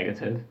start with a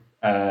negative.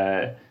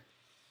 The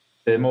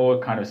more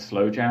kind of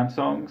slow jam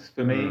songs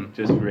for me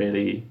just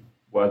really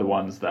were the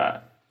ones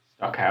that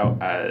stuck out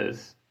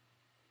as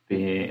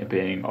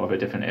being of a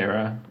different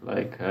era.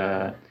 Like,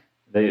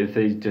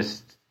 they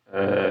just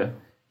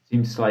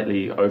seemed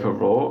slightly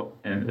overwrought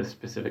in the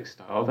specific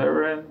style they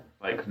were in,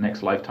 like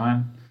Next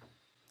Lifetime.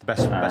 The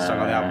best song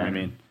on the album, I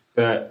mean.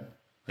 But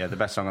yeah, the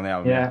best song on the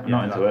album. Yeah, I'm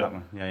not into it. That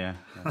one. Yeah.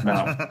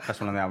 No.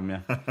 Best one on the album,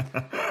 yeah.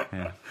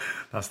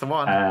 That's the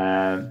one.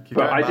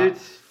 But I did.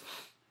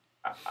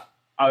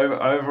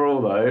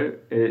 Overall, though,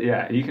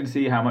 you can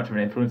see how much of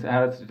an influence it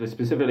has.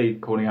 Specifically,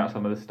 calling out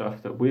some of the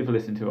stuff that we've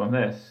listened to on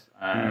this,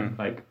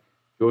 like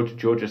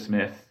Georgia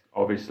Smith,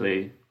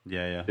 obviously,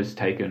 just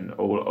taken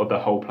all of the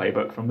whole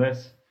playbook from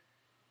this.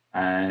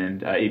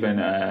 And even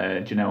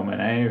Janelle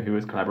Monáe, who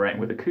was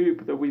collaborating with The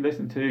Coop that we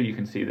listened to, you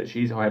can see that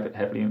she's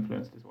heavily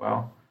influenced as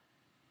well.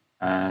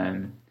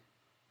 And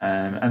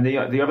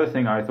the other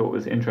thing I thought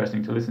was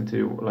interesting to listen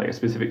to, like a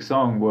specific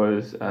song,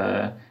 was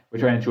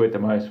which I enjoyed the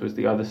most, was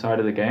The Other Side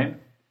of the Game.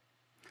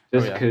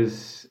 Just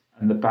because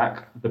in the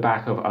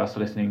back of us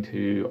listening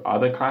to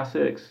other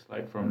classics,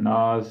 like from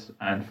Nas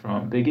and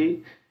from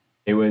Biggie,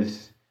 it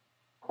was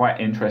quite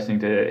interesting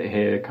to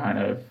hear kind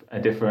of a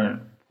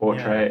different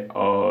portrait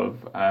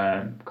of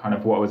kind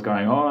of what was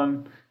going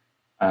on,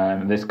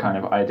 this kind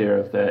of idea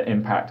of the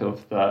impact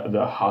of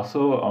the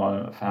hustle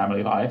on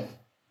family life.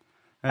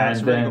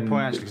 That's a really good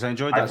point, actually, because I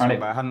enjoyed that song,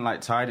 but I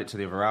hadn't tied it to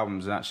the other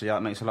albums, and actually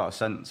that makes a lot of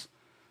sense.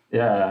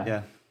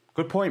 Yeah.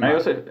 Good point,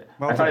 Matt.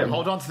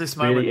 Hold on to this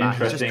moment, really Matt.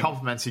 He just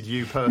complimented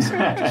you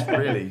personally. Just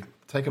really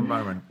take a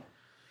moment.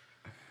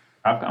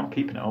 I'm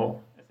keeping it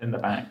all. It's in the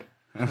bank.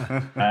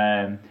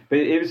 But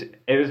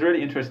it was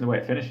really interesting the way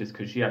it finishes,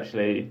 because she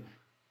actually,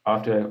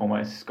 after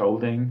almost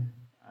scolding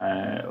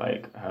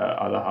like her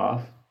other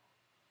half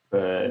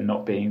for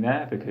not being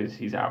there because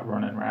he's out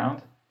running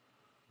around,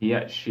 she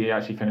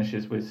actually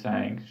finishes with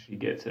saying she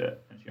gets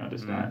it and she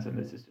understands, and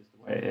this is just the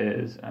way it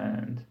is.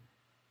 And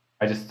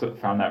I just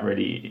found that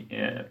really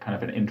kind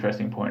of an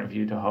interesting point of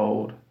view to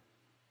hold.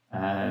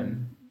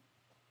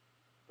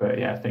 But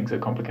yeah, things are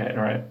complicated,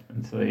 right?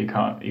 And so you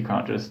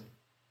can't just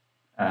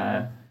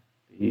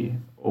be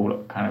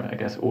all kind of, I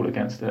guess, all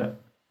against it.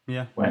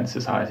 Yeah. When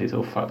society's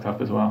all fucked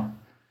up as well.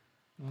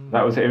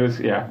 It was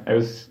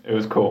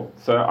cool.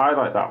 So I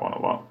like that one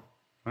a lot.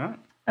 Right.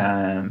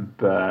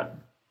 But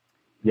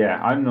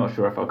yeah, I'm not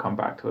sure if I'll come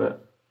back to it.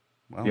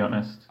 to be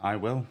honest. I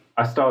will.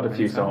 I starred a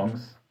few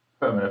songs.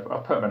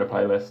 I'll put them in a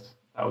playlist.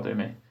 That'll do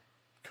me.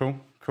 Cool.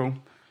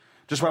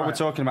 Just while we're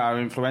talking about how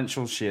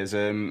influential she is,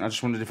 I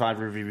just wondered if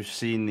either of you have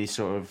seen the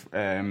sort of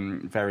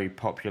very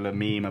popular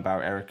meme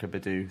about Erykah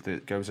Badu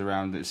that goes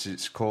around.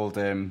 It's called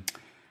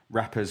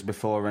Rappers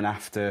Before and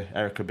After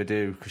Erykah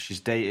Badu, because she's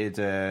dated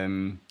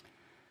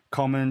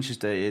Common, she's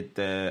dated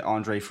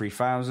Andre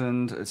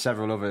 3000, and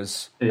several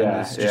others. Yeah,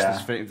 and there's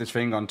just this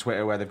thing on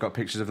Twitter where they've got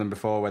pictures of them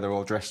before where they're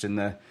all dressed in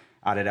the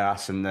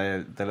Adidas and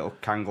the little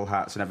Kangol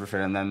hats and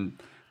everything, and then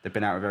they've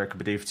been out with Erykah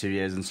Badu for 2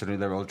 years, and suddenly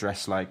they're all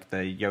dressed like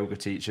the yoga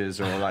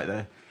teachers or like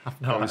the.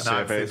 It's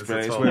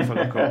worth a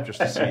look up just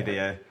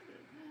to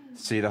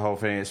see the whole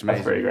thing. It's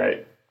amazing. That's pretty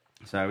great.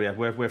 So yeah,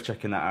 worth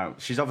checking that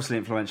out. She's obviously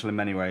influential in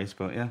many ways,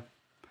 but yeah,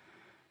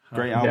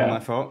 great album. I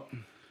thought.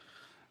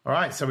 All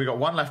right, so we got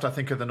one left, I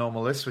think, of the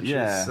normal list, which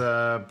is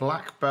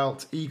Black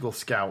Belt Eagle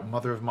Scout,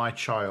 Mother of My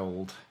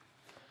Child.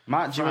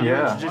 Matt, do you want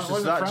to introduce us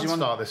to that? Do you want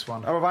to start this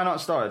one? Oh, have I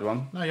not started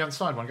one? No, you haven't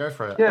started one. Go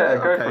for it. Yeah,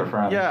 go for it,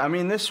 Fran. Yeah, I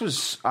mean, this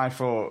was, I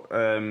thought,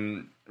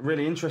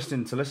 really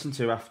interesting to listen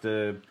to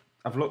after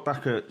I've looked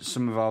back at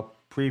some of our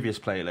previous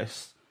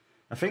playlists.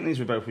 I think these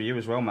were both for you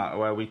as well, Matt,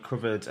 where we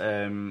covered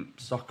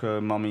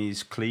Soccer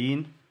Mommy's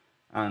Clean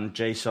and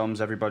Jay Som's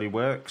Everybody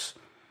Works.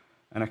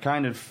 And I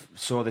kind of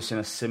saw this in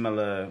a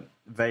similar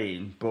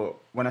vein, but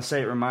when I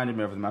say it reminded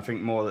me of them, I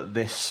think more that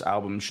this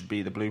album should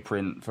be the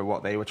blueprint for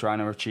what they were trying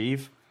to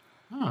achieve.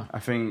 I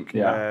think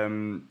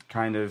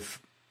kind of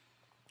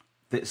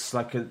it's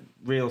like a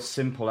real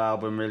simple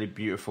album, really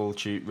beautiful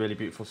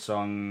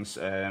songs,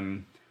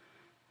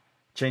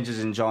 changes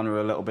in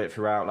genre a little bit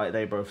throughout, like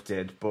they both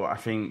did. But I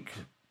think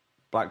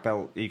Black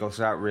Belt Eagle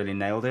Scout really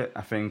nailed it.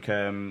 I think,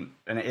 and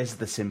it is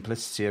the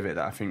simplicity of it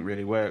that I think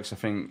really works.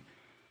 I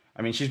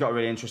mean, she's got a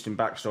really interesting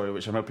backstory,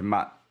 which I'm hoping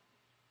Matt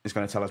is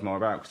going to tell us more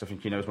about, because I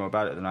think he knows more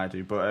about it than I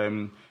do. But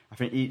I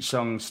think each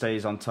song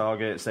stays on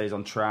target, stays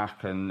on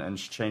track, and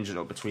she changes it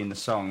up between the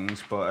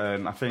songs.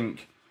 But I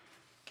think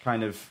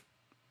kind of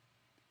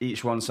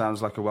each one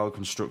sounds like a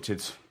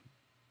well-constructed,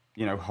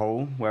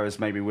 whole, whereas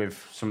maybe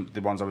with some of the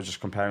ones I was just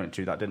comparing it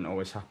to, that didn't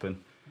always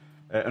happen.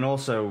 And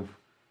also,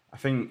 I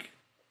think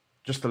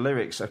just the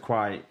lyrics are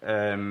quite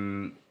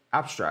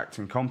abstract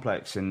and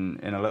complex in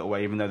a little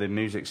way, even though the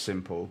music's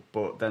simple.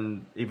 But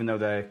then, even though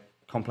they're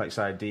complex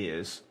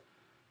ideas,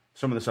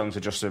 some of the songs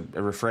are just a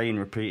refrain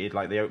repeated,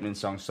 like the opening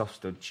song, Soft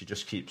Stud. She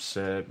just keeps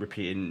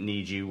repeating,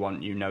 need you,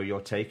 want you, know you're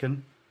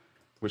taken,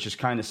 which is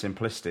kind of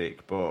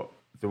simplistic, but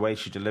the way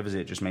she delivers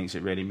it just makes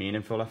it really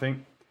meaningful, I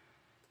think.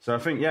 So I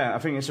think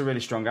it's a really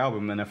strong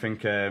album, and I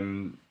think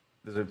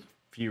there's a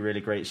few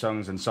really great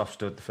songs, and Soft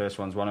Stud, the first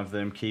one's one of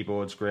them,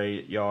 Keyboard's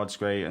great, Yard's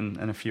great, and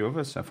a few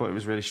others. I thought it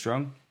was really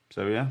strong.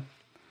 So yeah.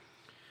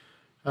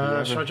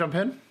 Shall I jump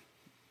in?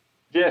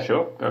 Yeah,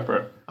 sure. Go for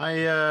it. I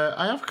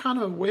have kind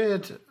of a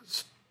weird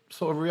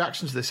sort of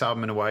reaction to this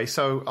album in a way.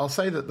 So I'll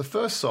say that the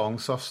first song,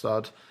 Soft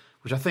Stud,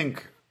 which I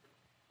think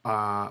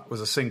was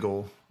a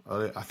single,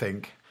 I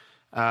think,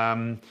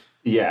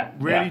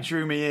 really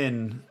drew me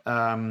in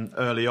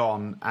early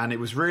on. And it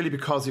was really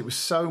because it was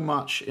so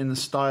much in the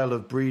style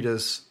of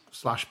Breeders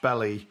 /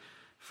 Belly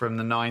from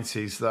the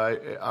 90s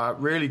that I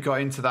really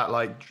got into that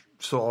like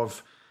sort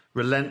of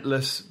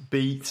relentless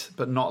beat,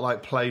 but not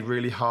like played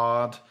really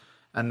hard.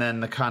 And then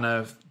the kind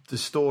of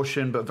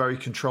distortion, but very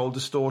controlled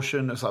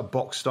distortion. It's like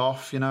boxed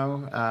off,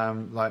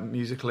 like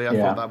musically. I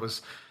thought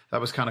that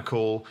was kind of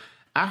cool.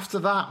 After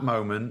that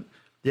moment,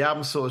 the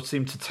album sort of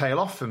seemed to tail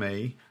off for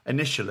me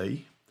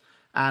initially,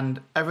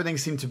 and everything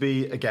seemed to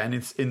be, again,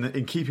 it's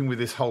in keeping with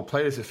this whole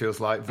playlist. It feels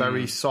like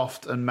very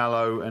soft and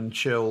mellow and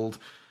chilled,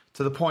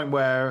 to the point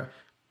where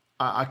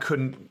I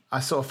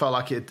sort of felt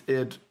like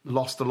it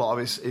lost a lot of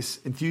its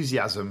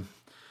enthusiasm.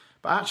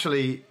 But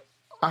actually,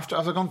 as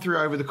I've gone through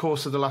over the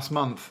course of the last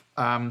month,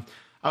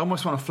 I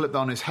almost want to flip that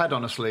on its head,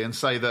 honestly, and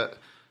say that,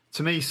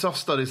 to me, Soft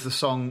Stud is the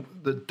song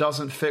that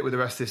doesn't fit with the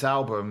rest of this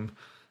album,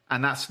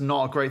 and that's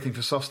not a great thing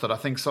for Soft Stud. I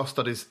think Soft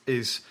Stud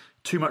is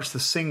too much the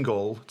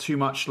single, too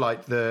much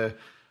like the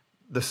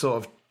sort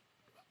of,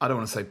 I don't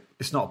want to say,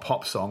 it's not a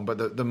pop song,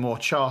 but the more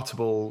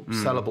chartable,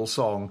 sellable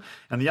song.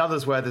 And the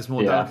others where there's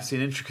more delicacy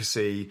and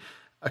intricacy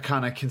are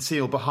kind of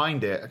concealed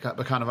behind it,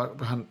 kind of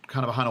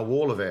behind a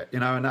wall of it,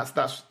 and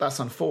that's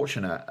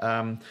unfortunate.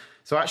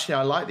 So actually,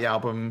 I like the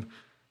album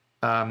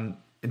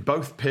in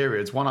both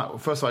periods.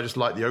 First of all, I just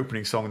like the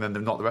opening song, and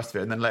then not the rest of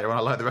it, and then later on,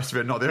 I like the rest of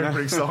it, not the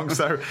opening song.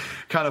 So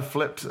kind of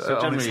flipped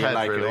on its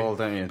head, really. It all,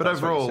 don't you? But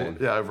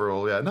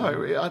overall,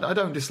 no, I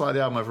don't dislike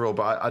the album overall,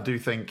 but I do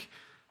think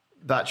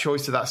that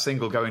choice of that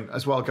single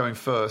going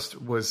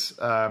first was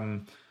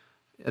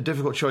a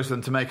difficult choice for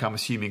them to make, I'm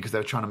assuming, because they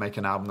were trying to make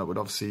an album that would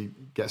obviously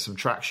get some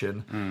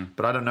traction.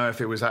 But I don't know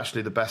if it was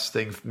actually the best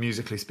thing,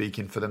 musically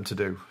speaking, for them to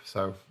do.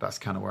 So that's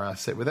kind of where I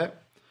sit with it.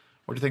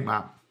 What do you think,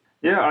 Matt?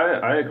 Yeah,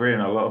 I agree in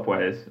a lot of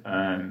ways.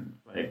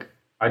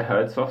 I'd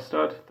heard Soft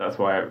Stud. That's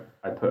why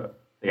I put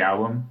the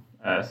album,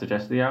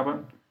 suggested the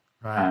album.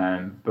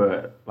 Right.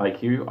 But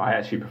like you, I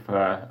actually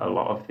prefer a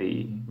lot of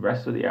the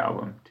rest of the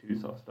album to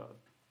Soft Stud.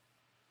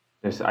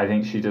 I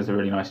think she does a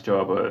really nice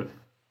job of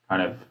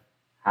kind of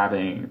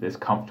having this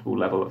comfortable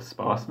level of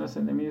sparseness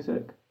in the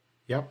music.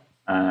 Yep.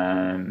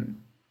 And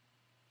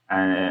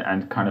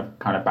kind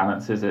of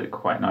balances it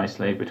quite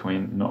nicely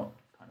between not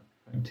kind of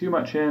putting too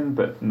much in,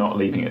 but not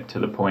leaving it to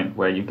the point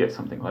where you get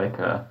something like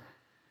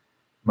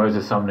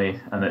Moses Sumney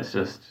and it's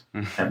just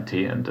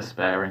empty and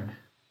despairing.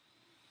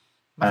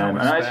 And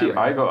actually,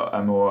 I got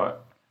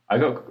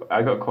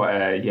quite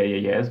a Yeah Yeah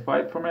Yeahs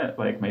vibe from it,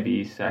 like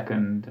maybe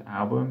second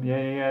album Yeah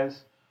Yeah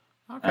Yeahs,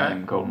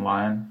 Golden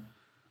Lion.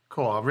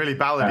 Cool. I'm really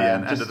ballady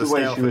end of the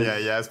scale for Yeah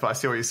Yeahs, but I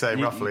see what you're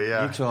saying roughly.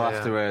 Yeah, you two will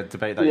have to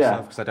debate that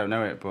yourself because I don't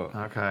know it. But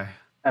okay.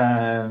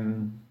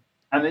 And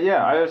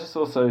I was just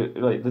also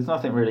like, there's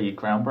nothing really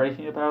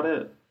groundbreaking about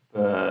it,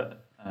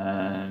 but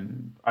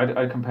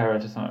I'd compare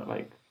it to something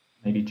like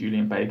maybe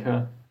Julian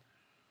Baker,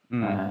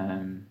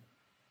 and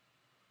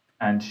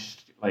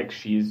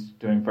she's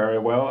doing very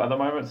well at the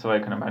moment. So I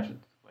can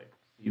imagine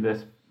see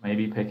this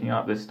maybe picking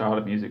up. This style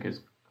of music is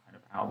kind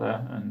of out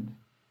there, and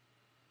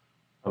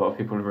a lot of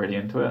people are really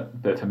into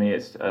it. But for me,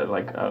 it's a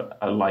like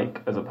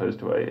as opposed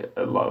to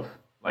a love,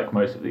 like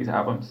most of these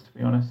albums, to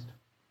be honest.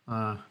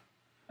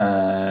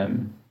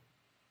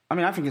 I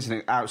mean, I think it's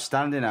an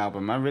outstanding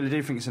album. I really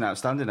do think it's an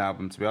outstanding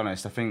album, to be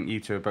honest. I think you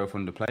two are both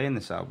underplaying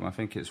this album. I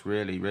think it's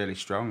really, really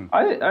strong.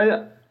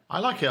 I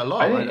like it a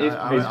lot.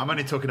 I'm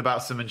only talking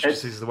about some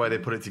intricacies of the way they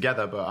put it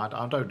together, but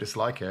I don't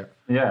dislike it.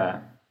 Yeah.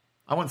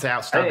 I wouldn't say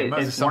outstanding. Most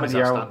of the songs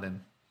are outstanding.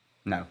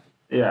 No.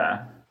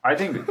 Yeah. I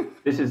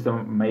think this is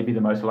maybe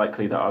the most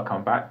likely that I'll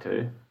come back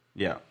to.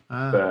 Yeah.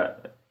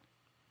 But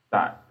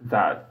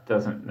that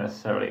doesn't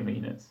necessarily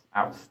mean it's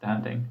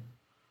outstanding.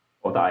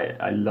 Or that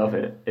I love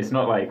it. It's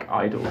not like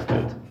Idol's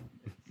good.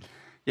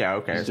 Yeah,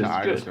 okay, it's not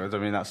Idol's good. I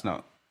mean, that's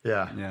not...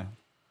 Yeah.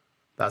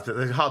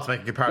 It's hard to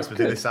make a comparison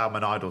between this album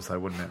and Idol's, though,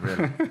 wouldn't it,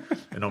 really?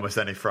 In almost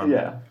any front.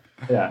 Yeah.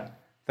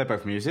 They're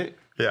both music.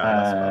 Yeah,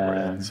 that's about where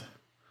it ends.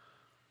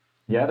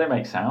 Yeah, they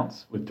make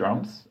sounds with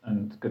drums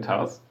and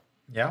guitars.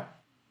 Yeah.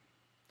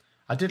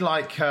 I did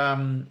like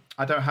I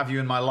Don't Have You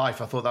in My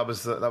Life. I thought that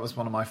was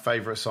one of my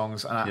favourite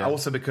songs. And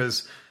also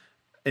because...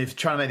 if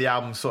trying to make the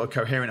album sort of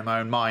coherent in my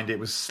own mind, it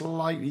was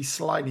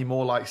slightly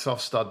more like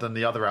Soft Stud than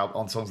the other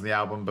songs on the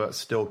album, but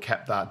still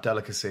kept that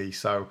delicacy.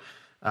 So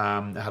it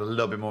had a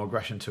little bit more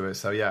aggression to it.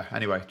 So yeah,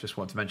 anyway, just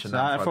wanted to mention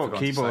that. I thought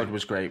Keyboard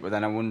was great, but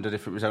then I wondered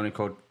if it was only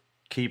called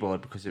Keyboard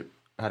because it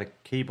had a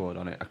keyboard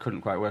on it. I couldn't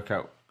quite work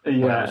out.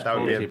 Yeah, that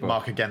would be a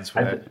mark against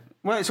it.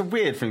 Well, it's a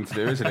weird thing to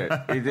do, isn't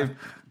it?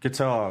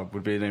 Guitar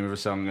would be the name of a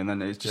song, and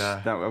then it's just I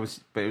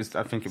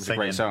think it was a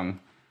great song.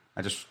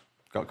 I just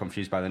got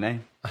confused by the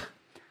name.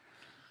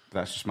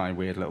 That's just my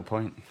weird little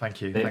point.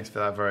 Thank you. Thanks for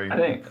that very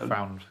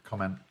profound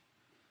comment.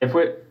 If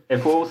we're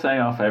all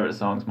saying our favourite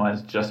songs,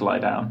 mine's Just Lie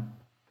Down,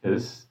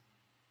 because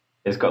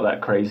it's got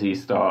that crazy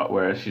start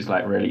where she's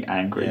like really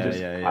angry,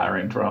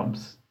 blaring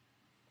drums,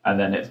 and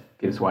then it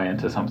gives way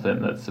into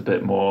something that's a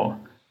bit more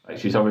like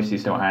she's obviously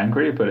still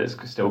angry, but it's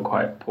still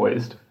quite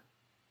poised.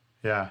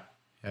 Yeah.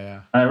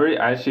 And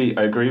I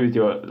agree with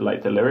your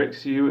the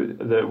lyrics.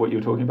 What you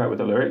were talking about with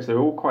the lyrics, they're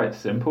all quite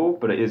simple,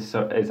 but it's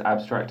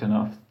abstract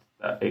enough.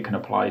 It can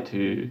apply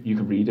to, you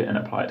can read it and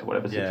apply it to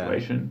whatever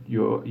situation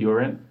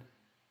you're in.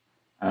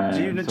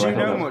 Do you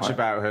know much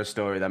about her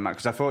story then, Matt?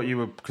 Because I thought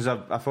you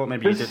thought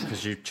maybe you did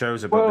because you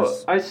chose her.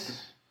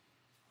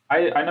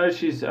 I know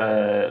she's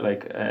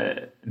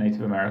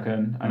Native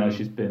American. I know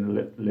she's been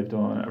lived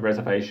on a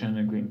reservation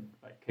and been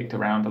kicked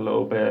around a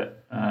little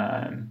bit,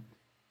 and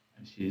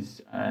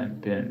she's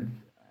been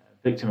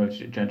a victim of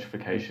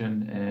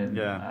gentrification.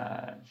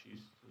 She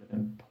used to live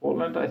in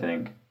Portland, I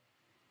think.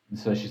 And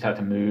so she's had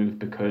to move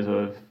because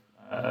of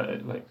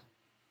the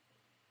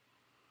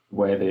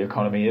way the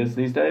economy is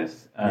these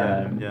days.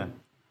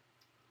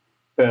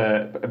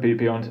 But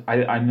beyond,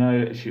 I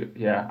know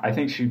I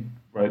think she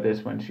wrote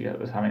this when she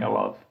was having a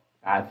lot of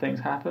bad things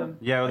happen.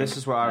 Yeah, well, this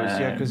is what I was.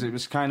 Because it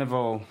was kind of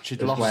all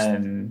she'd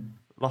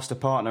lost a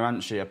partner,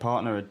 hadn't she? A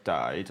partner had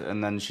died,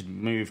 and then she'd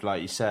moved,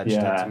 like you said.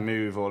 She'd had to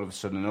move all of a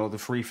sudden, and all the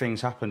three things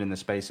happened in the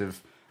space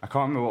of. I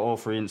can't remember what all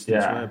three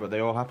incidents were, but they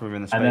all happened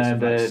within the space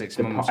of 6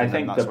 months, and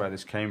then that's where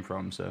this came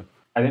from. So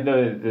I think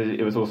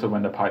it was also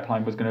when the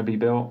pipeline was going to be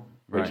built,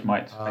 which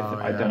might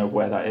I don't know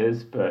where that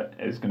is, but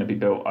it's going to be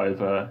built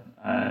over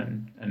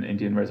an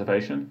Indian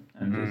reservation,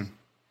 and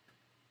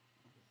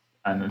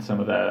then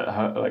some of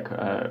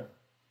the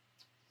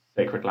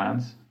sacred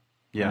lands.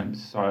 Yeah, and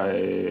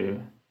so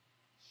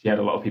she had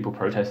a lot of people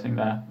protesting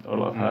there, a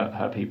lot of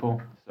her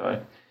people. So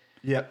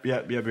you're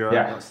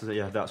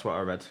right. That's what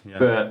I read.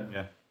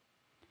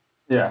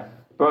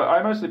 But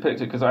I mostly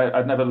picked it because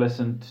I'd never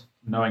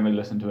knowingly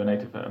listened to a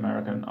Native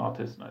American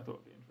artist, and I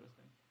thought it'd be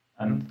interesting.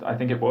 And I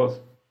think it was.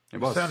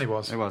 It certainly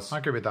was. It was. I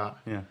agree with that.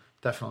 Yeah,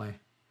 definitely.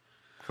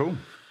 Cool.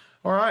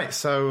 All right,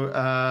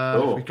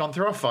 so we've gone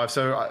through our 5.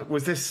 So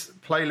was this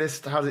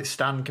playlist, how does it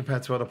stand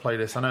compared to other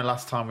playlists? I know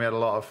last time we had a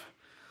lot of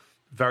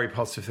very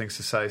positive things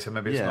to say, so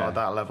maybe it's not at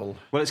that level.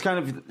 Well,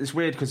 it's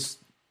weird because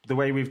the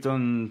way we've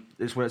done,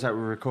 it's worked out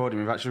with recording.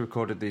 We've actually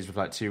recorded these with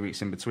 2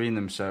 weeks in between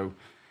them, so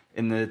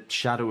in the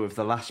shadow of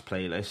the last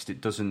playlist, it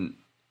doesn't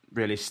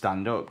really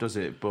stand up, does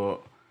it?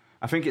 But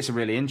I think it's a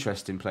really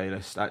interesting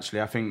playlist,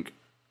 actually. I think,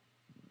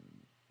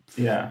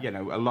 Yeah. you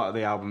know, a lot of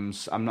the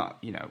albums, I'm not,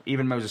 you know,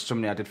 even Moses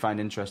Sumney I did find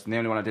interesting. The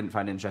only one I didn't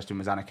find interesting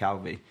was Anna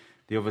Calvi.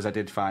 The others I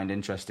did find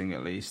interesting,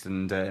 at least,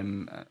 and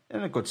in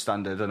a good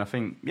standard. And I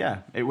think,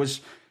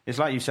 it's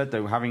like you said,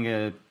 though, having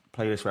a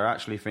playlist where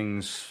actually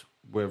things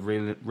were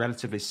really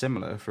relatively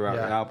similar throughout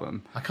the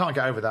album. I can't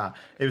get over that.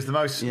 It was the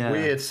most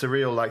weird,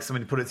 surreal, like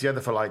somebody put it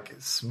together for like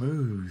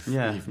smooth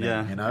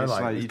evening, you know? It's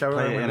like you'd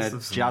play it in a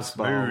jazz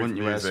bar, wouldn't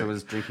you, where someone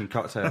was drinking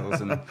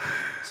cocktails. And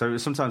so it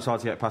was sometimes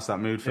hard to get past that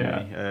mood for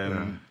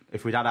me.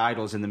 If we'd had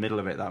Idols in the middle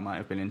of it, that might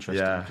have been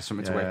interesting, because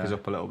something to wake us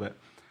up a little bit.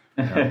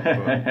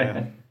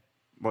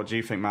 What do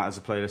you think, Matt, as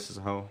a playlist as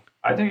a whole?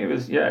 I think it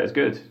was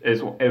good.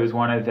 It was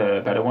one of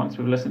the better ones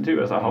we've listened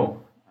to as a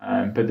whole.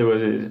 But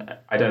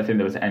I don't think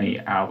there was any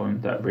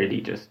album that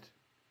really just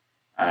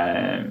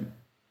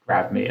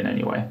grabbed me in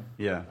any way.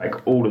 Yeah,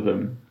 like all of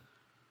them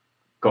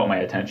got my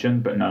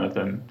attention, but none of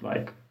them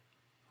like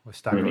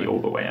really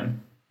all the way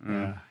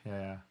in.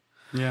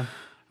 Yeah.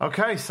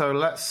 Okay, so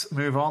let's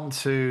move on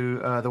to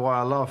the Why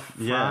I Love.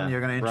 Fran,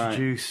 you're going to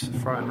introduce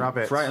Frightened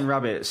Rabbit. Frightened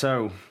Rabbit.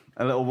 So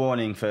a little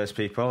warning first,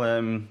 people.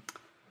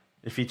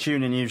 If you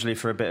tune in usually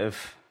for a bit of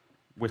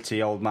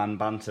witty old man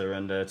banter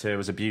and to hear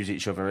us abuse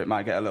each other, it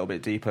might get a little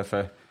bit deeper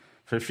for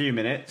a few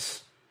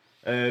minutes.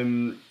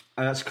 And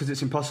that's because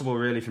it's impossible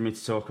really for me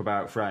to talk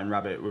about Frightened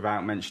Rabbit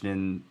without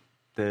mentioning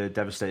the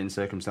devastating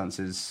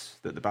circumstances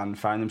that the band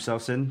find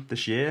themselves in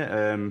this year.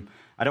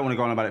 I don't want to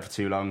go on about it for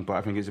too long, but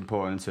I think it's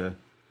important to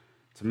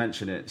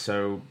mention it.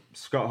 So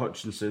Scott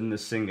Hutchinson, the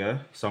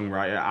singer,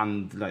 songwriter,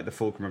 and like the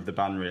fulcrum of the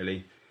band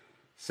really,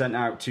 sent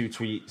out 2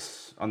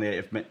 tweets on the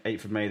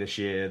 8th of May this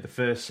year. The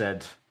first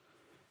said,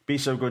 "Be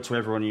so good to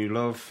everyone you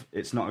love.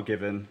 It's not a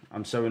given.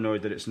 I'm so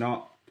annoyed that it's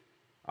not.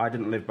 I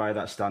didn't live by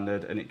that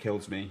standard and it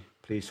kills me.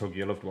 Please hug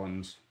your loved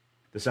ones."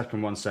 The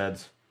second one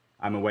said,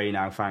 "I'm away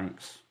now,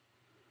 thanks."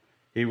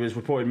 He was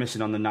reported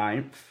missing on the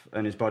 9th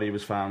and his body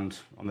was found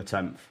on the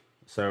 10th.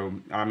 So,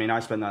 I mean, I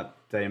spent that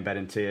day in bed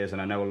in tears,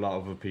 and I know a lot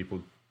of other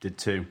people did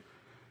too.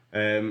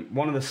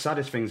 One of the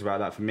saddest things about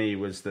that for me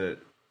was that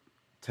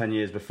 10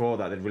 years before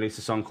that, they'd released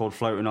a song called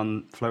Floating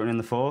in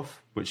the Fourth,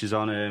 which is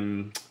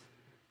on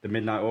the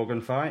Midnight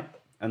Organ Fight,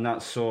 and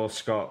that saw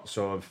Scott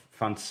sort of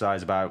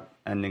fantasize about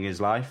ending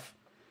his life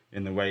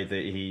in the way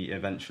that he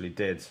eventually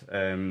did.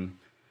 And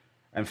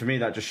for me,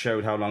 that just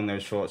showed how long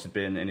those thoughts had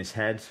been in his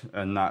head,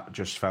 and that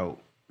just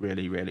felt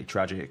really, really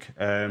tragic.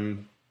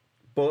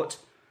 But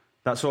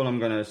that's all I'm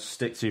going to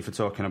stick to for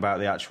talking about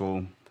the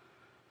actual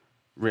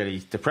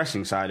really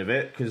depressing side of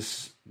it,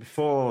 because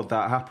before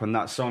that happened,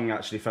 that song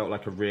actually felt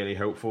like a really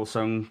hopeful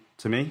song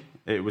to me.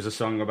 It was a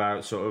song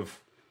about sort of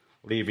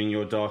leaving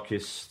your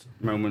darkest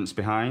moments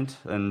behind,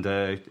 and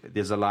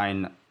there's a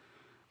line,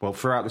 well,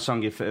 throughout the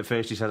song, at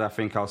first he says, "I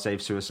think I'll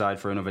save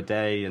suicide for another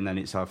day," and then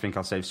it's, "I think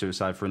I'll save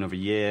suicide for another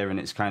year," and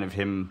it's kind of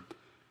him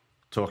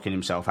talking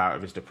himself out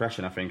of his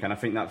depression, I think, and I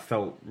think that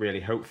felt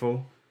really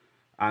hopeful.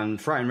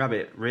 And Frightened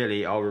Rabbit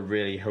really are a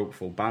really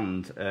hopeful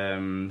band.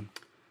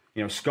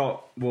 You know,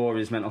 Scott wore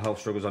his mental health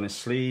struggles on his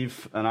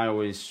sleeve, and I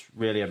always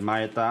really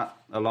admired that.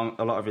 A lot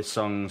of his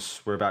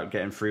songs were about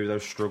getting through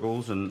those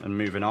struggles and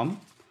moving on.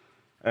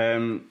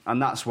 And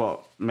that's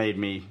what made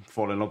me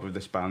fall in love with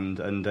this band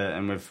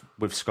and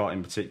with Scott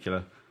in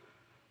particular.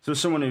 So as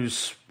someone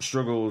who's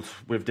struggled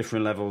with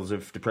different levels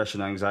of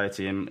depression and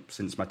anxiety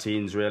since my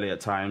teens, really,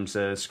 at times,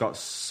 Scott's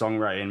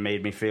songwriting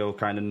made me feel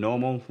kind of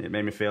normal. It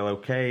made me feel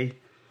okay.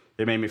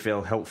 It made me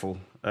feel helpful.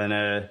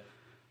 And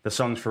the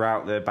songs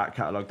throughout the back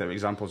catalogue, they're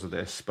examples of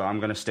this, but I'm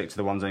going to stick to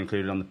the ones I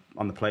included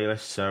on the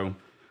playlist. So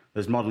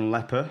there's Modern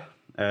Leper.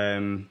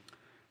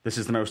 This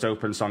is the most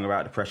open song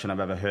about depression I've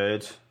ever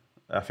heard,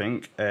 I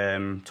think.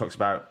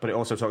 But it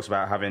also talks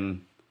about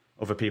having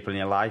other people in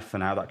your life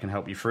and how that can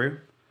help you through.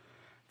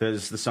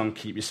 There's the song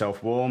Keep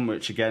Yourself Warm,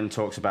 which again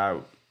talks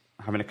about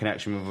having a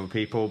connection with other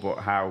people, but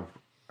how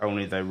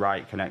only the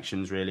right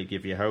connections really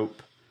give you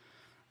hope.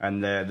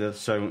 And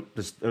there's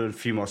a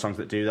few more songs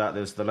that do that.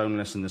 There's The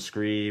Loneliness and the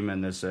Scream,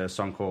 and there's a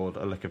song called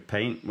A Lick of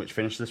Paint, which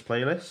finished this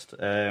playlist.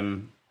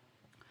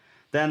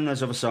 Then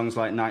there's other songs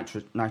like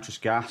Nitrous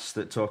Gas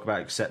that talk about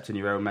accepting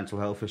your own mental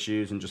health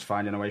issues and just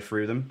finding a way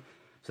through them.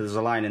 So there's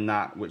a line in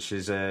that which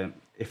is,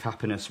 "If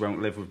happiness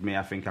won't live with me,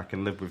 I think I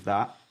can live with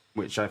that,"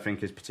 which I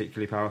think is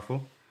particularly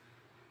powerful.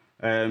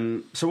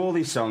 So all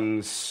these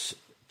songs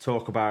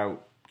talk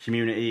about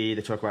community,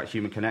 they talk about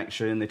human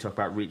connection, they talk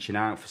about reaching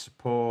out for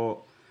support.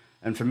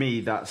 And for me,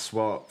 that's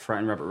what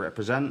Frightened Rabbit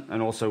represent,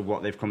 and also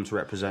what they've come to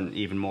represent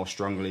even more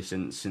strongly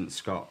since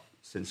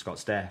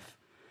Scott's death.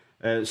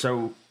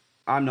 So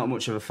I'm not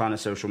much of a fan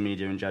of social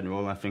media in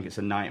general. I think it's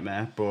a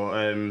nightmare. But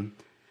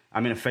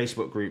I'm in a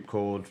Facebook group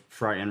called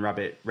Frightened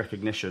Rabbit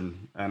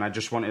Recognition, and I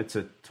just wanted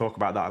to talk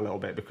about that a little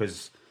bit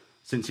because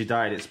since he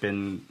died, it's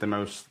been the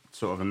most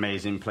sort of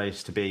amazing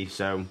place to be.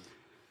 So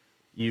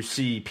you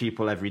see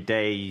people every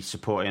day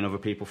supporting other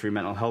people through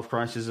mental health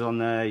crises on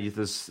there.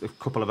 There's a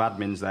couple of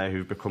admins there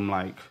who've become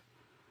like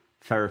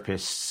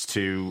therapists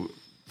to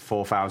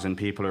 4,000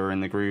 people who are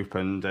in the group,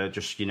 and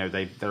just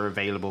they're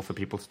available for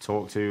people to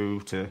talk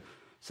to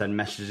send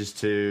messages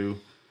to.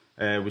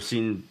 We've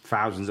seen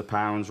thousands of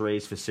pounds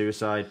raised for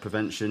suicide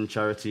prevention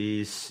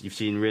charities. You've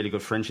seen really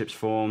good friendships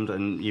formed,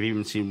 and you've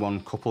even seen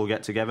one couple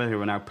get together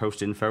who are now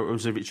posting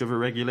photos of each other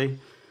regularly,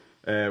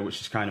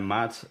 which is kind of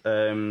mad.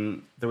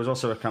 There was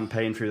also a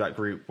campaign through that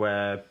group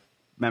where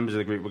members of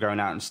the group were going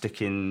out and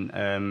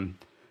sticking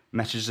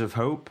messages of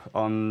hope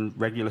on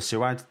regular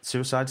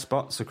suicide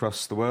spots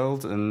across the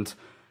world, and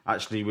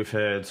actually we've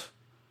heard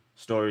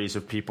stories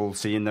of people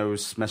seeing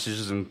those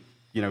messages and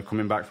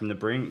coming back from the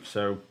brink,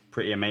 so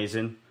pretty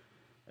amazing.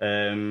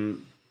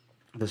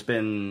 There's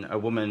been a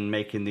woman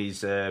making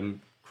these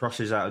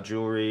crosses out of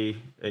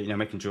jewellery,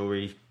 making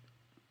jewellery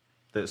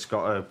that's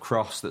got a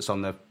cross that's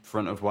on the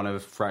front of one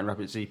of Frightened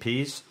Rabbit's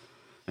EPs,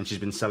 and she's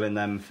been selling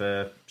them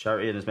for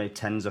charity and has made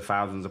tens of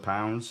thousands of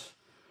pounds.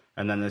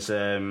 And then there's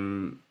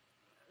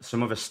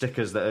some other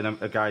stickers that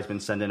a guy's been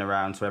sending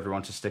around to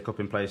everyone to stick up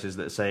in places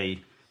that say,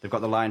 they've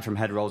got the line from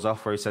Head Rolls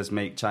Off where he says,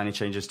 "Make tiny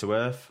changes to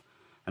Earth,"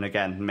 and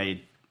again,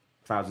 made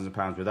thousands of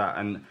pounds with that.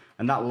 And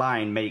that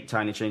line, "Make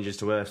tiny changes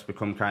to Earth," has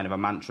become kind of a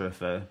mantra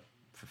for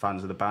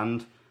fans of the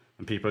band,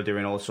 and people are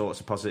doing all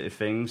sorts of positive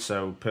things.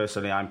 So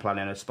personally, I'm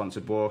planning a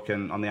sponsored walk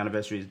and on the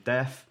anniversary of his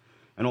death,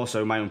 and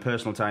also my own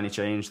personal tiny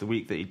change. The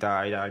week that he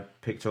died, I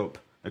picked up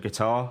a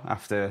guitar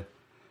after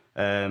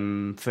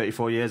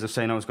 34 years of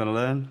saying I was going to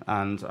learn,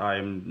 and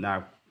I'm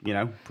now,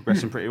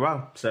 progressing pretty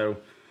well. So,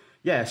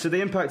 yeah, so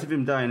the impact of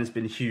him dying has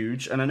been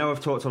huge, and I know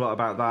I've talked a lot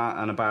about that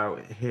and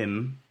about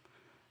him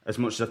as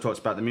much as I've talked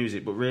about the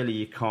music, but really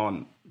you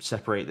can't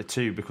separate the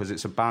two, because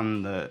it's a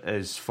band that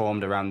is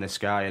formed around this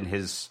guy and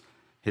his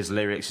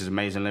lyrics, his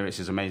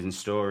amazing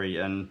story,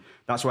 and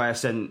that's why I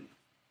sent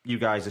you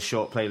guys a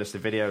short playlist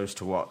of videos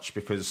to watch,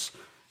 because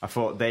I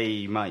thought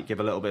they might give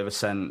a little bit of a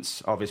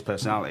sense of his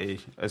personality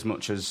as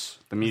much as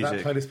the music.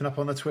 Has that playlist been up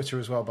on the Twitter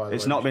as well, by the way?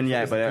 It's not been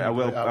yet, but I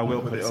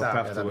will put it up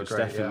afterwards,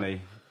 definitely. Yeah.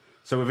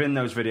 So within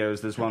those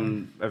videos, there's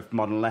one of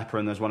Modern Leper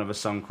and there's one of a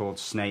song called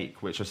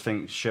Snake, which I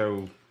think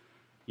show,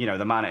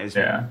 the man at his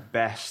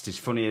best, his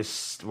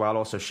funniest, while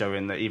also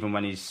showing that even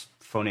when he's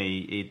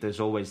funny, there's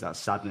always that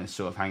sadness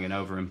sort of hanging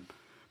over him.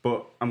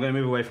 But I'm going to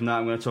move away from that.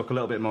 I'm going to talk a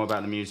little bit more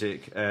about the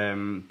music.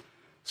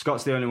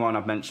 Scott's the only one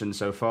I've mentioned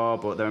so far,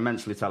 but they're a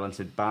immensely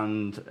talented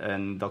band,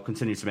 and they'll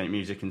continue to make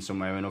music in some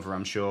way or another,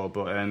 I'm sure.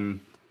 But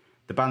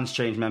the band's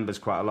changed members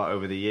quite a lot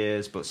over the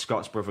years, but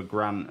Scott's brother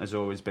Grant has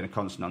always been a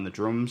constant on the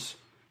drums.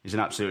 He's an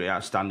absolutely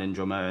outstanding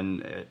drummer,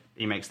 and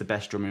he makes the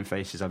best drumming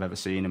faces I've ever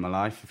seen in my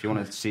life. If you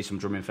want to see some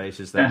drumming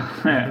faces,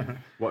 then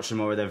watch some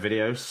more of their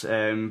videos.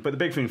 But the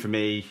big thing for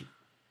me,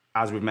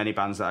 as with many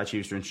bands that I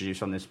choose to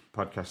introduce on this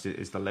podcast,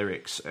 is the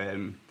lyrics.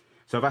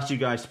 So I've asked you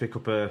guys to pick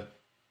up a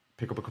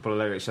couple of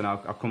lyrics, and I'll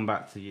come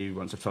back to you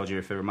once I've told you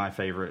if they were my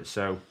favourites.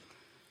 So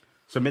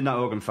Midnight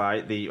Organ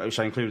Fight, which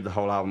I included the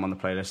whole album on the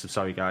playlist. I'm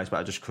sorry, guys, but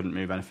I just couldn't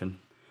move anything.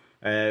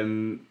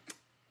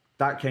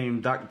 That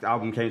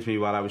album came to me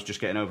while I was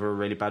just getting over a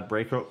really bad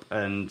breakup,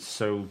 and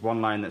so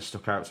one line that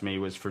stuck out to me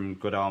was from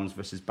Good Arms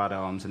versus Bad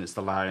Arms, and it's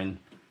the line,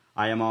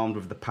 "I am armed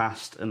with the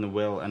past and the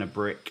will and a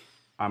brick.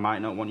 I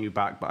might not want you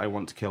back, but I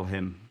want to kill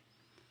him."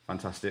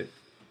 Fantastic.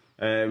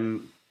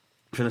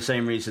 For the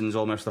same reasons,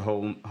 almost the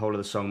whole of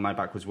the song, "My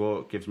Backwards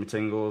Walk," gives me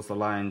tingles. The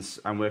lines,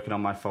 "I'm working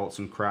on my faults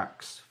and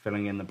cracks,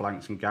 filling in the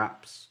blanks and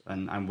gaps,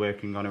 and I'm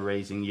working on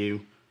erasing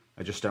you.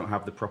 I just don't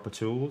have the proper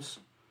tools."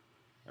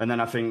 And then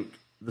I think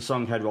the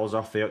song Head Rolls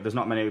Off, there's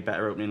not many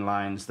better opening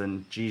lines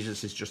than,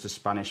 "Jesus is just a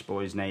Spanish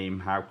boy's name.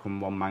 How come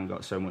one man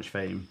got so much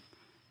fame?"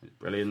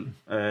 Brilliant.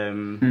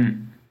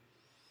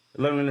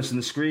 Loneliness and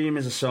the Scream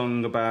is a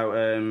song about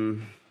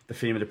the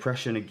theme of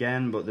depression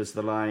again, but there's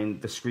the line,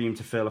 "The scream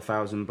to fill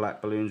 1,000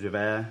 black balloons with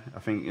air," I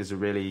think is a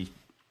really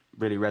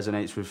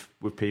resonates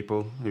with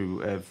people who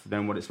have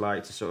known what it's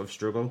like to sort of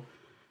struggle.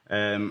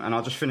 And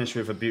I'll just finish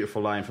with a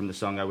beautiful line from the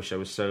song "I Wish I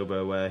Was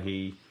Sober," where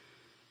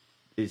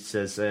it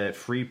says,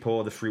 "Free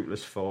pour the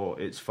fruitless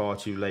thought, it's far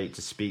too late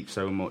to speak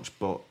so much,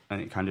 but,"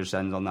 and it kind of just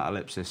ends on that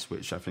ellipsis,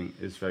 which I think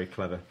is very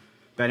clever.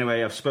 But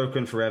anyway, I've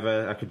spoken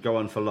forever. I could go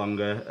on for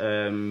longer,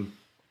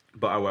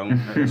 but I won't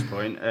at this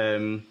point.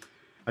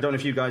 I don't know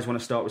if you guys want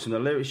to start with some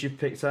of the lyrics you've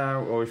picked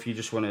out, or if you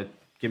just want to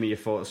give me your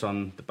thoughts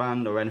on the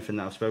band or anything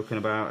that I've spoken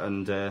about,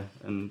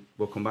 and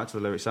we'll come back to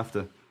the lyrics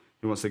after.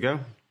 Who wants to go?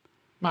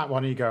 Matt,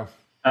 why don't you go?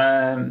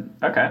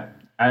 Okay.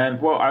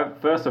 Well,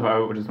 first of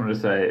all, I just want to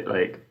say,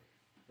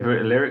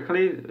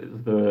 lyrically,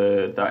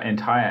 the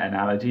entire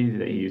analogy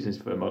that he uses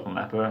for Modern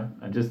Leper,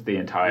 and just the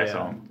entire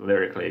song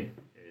lyrically,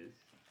 is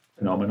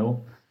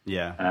phenomenal.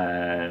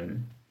 Yeah.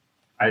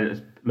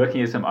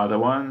 Looking at some other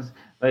ones,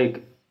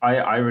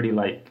 I really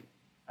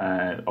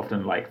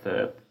often like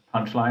the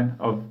punchline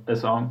of a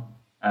song,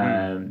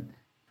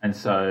 and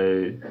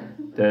so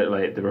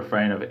the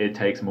refrain of "It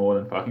takes more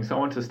than fucking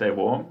someone to stay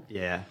warm,"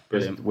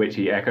 which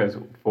he echoes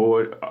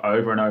forward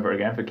over and over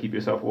again for "keep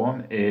yourself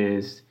warm,"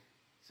 is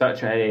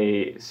such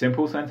a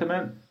simple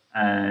sentiment,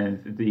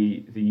 and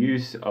the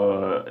use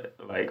of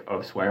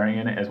swearing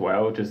in it as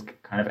well just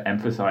kind of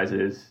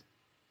emphasizes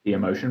the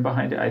emotion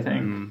behind it, I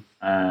think.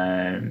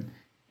 And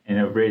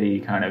it really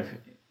kind of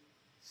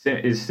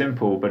is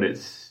simple, but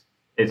it's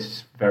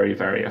very,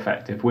 very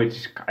effective,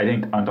 which I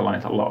think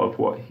underlines a lot of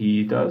what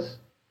he does.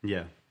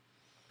 Yeah.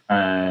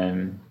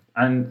 And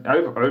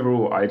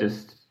overall, I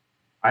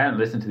hadn't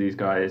listened to these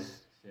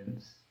guys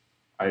since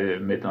either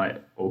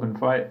Midnight Organ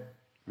Fight.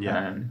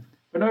 Yeah.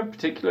 For no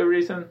particular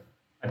reason.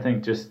 I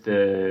think just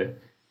there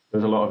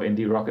was a lot of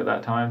indie rock at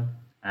that time,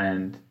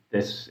 and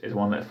this is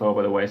one that fell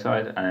by the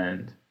wayside,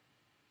 and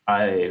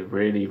I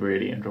really,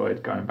 really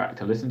enjoyed going back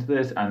to listen to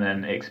this and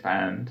then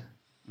expand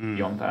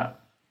beyond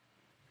that.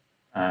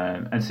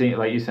 And seeing,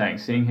 like you're saying,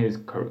 seeing his...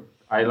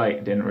 I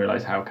didn't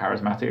realize how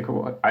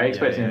charismatic... I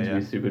expected him to be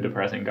a super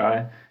depressing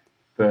guy,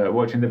 but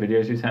watching the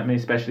videos you sent me,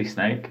 especially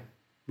Snake...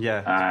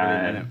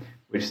 Yeah,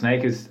 which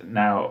Snake is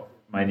now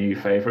my new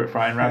favourite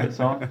Frightened Rabbit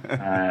song.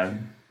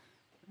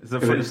 It's a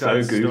funny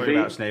so story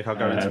about Snake. I'll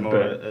go into more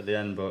at the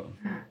end, but...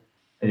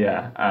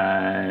 Yeah,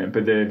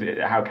 but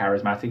how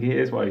charismatic he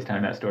is while he's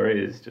telling that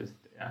story is just,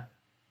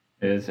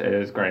 it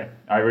is great.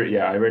 I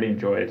really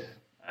enjoyed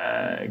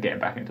getting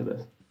back into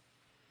this.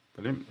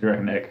 Brilliant. What do you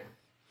reckon, Nick?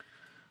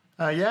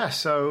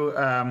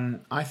 So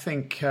I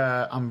think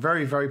I'm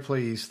very, very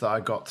pleased that I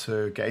got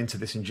to get into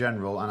this in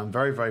general, and I'm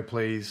very, very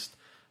pleased,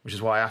 which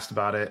is why I asked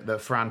about it,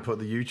 that Fran put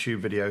the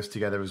YouTube videos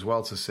together as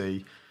well to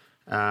see,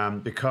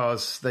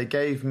 because they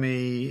gave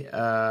me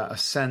a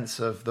sense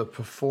of the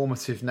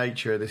performative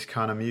nature of this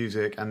kind of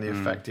music and the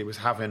effect it was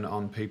having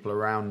on people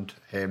around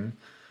him.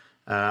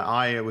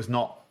 I was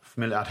not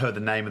familiar. I'd heard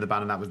the name of the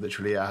band, and that was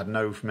literally it. I had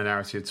no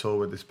familiarity at all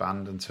with this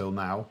band until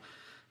now,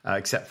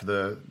 except for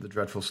the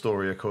dreadful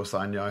story, of course, that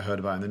I heard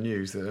about in the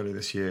news earlier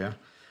this year.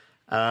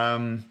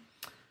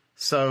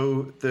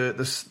 So the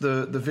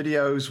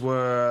videos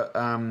were,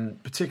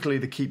 particularly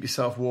the Keep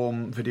Yourself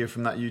Warm video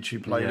from that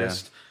YouTube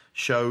playlist,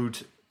 showed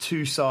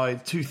two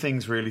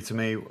things really to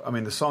me. I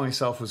mean, the song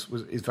itself is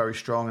very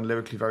strong and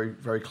lyrically very,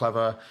 very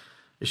clever.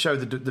 It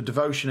showed the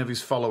devotion of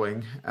his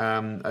following,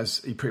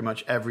 as he pretty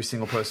much every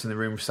single person in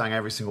the room sang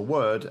every single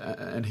word,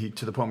 and he,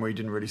 to the point where he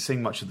didn't really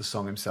sing much of the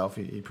song himself.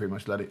 He pretty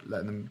much let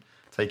them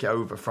take it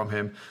over from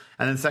him.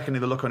 And then secondly,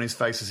 the look on his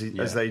face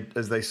as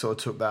they sort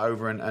of took that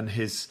over, and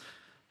his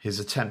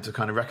attempt to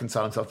kind of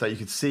reconcile himself there.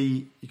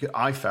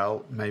 I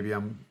felt, maybe I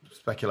am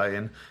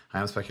speculating,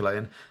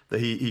 that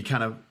he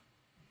kind of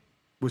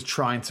was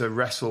trying to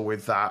wrestle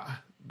with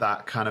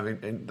that kind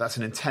of, that's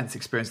an intense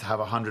experience to have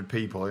 100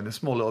 people in a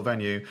small little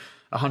venue,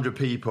 100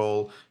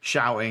 people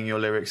shouting your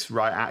lyrics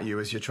right at you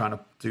as you're trying to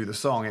do the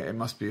song. It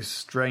must be a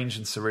strange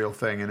and surreal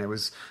thing. And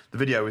the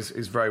video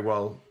is very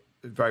well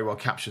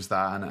captures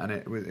that, and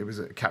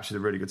it captured a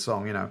really good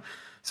song, you know.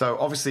 So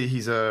obviously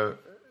he's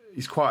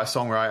quite a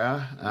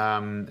songwriter.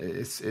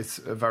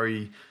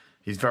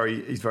 He's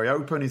very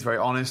open. He's very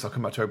honest. I'll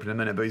come back to open in a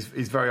minute, but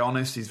he's very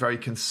honest. He's very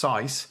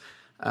concise.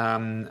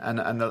 And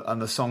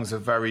the songs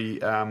are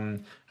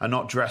are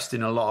not dressed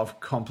in a lot of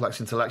complex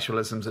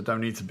intellectualisms that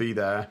don't need to be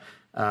there.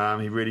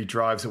 He really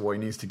drives at what he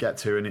needs to get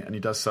to, and he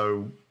does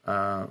so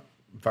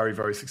very,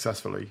 very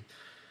successfily.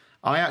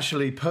 I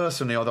actually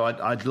personally, although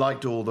I'd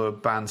liked all the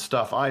band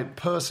stuff, I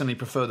personally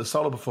prefer the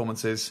solo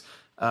performances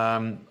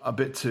a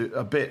bit to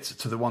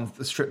the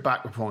stripped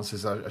back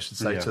performances, I should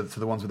say, to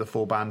the ones with the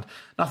full band.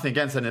 Nothing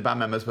against any of the band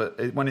members,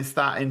 but when it's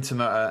that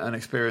intimate an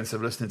experience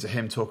of listening to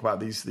him talk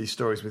about these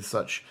stories with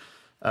such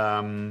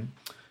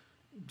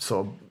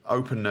sort of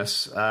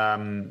openness,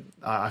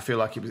 I feel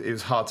like it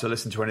was hard to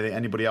listen to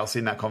anybody else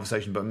in that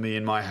conversation but me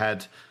in my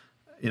head,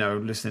 you know,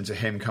 listening to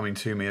him coming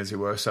to me, as it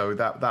were. So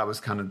that was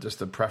kind of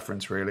just a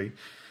preference, really.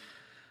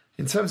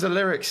 In terms of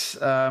lyrics,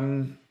 I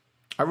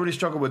really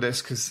struggle with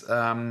this because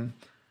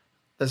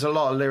there's a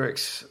lot of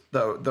lyrics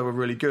that were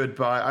really good,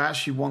 but I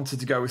actually wanted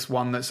to go with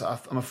one that's,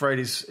 I'm afraid,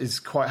 is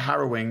quite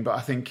harrowing, but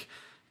I think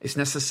it's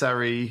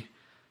necessary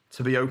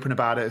to be open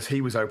about it as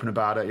he was open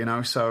about it, you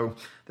know. So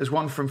there's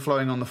one from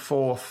Flowing on the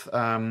Fourth.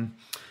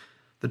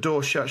 The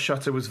door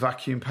shutter was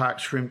vacuum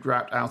packed, shrimp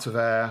wrapped out of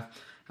air,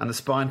 and the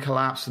spine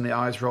collapsed and the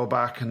eyes roll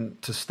back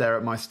and to stare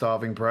at my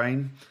starving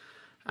brain.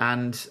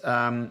 And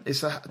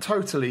it's a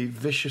totally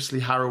viciously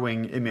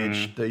harrowing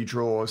image that he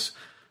draws,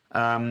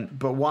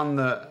 but one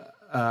that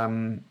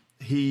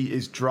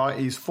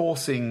he's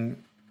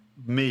forcing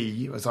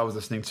me, as I was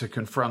listening, to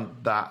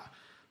confront that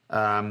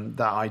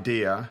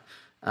idea.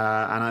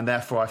 And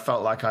therefore I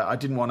felt like I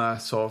didn't want to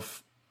sort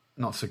of,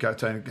 not to go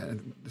to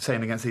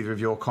saying against either of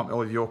your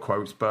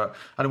quotes, but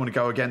I don't want to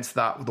go against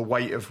the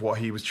weight of what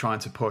he was trying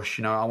to push.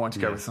 You know, I wanted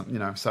to go with something, you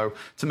know. So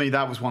to me,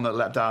 that was one that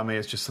leapt out of me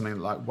as just something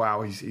like,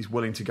 wow, he's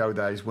willing to go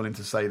there, he's willing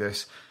to say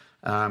this,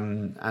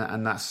 and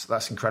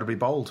that's incredibly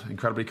bold,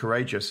 incredibly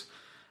courageous.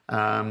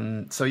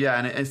 So yeah,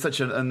 and it's such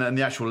and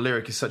the actual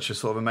lyric is such a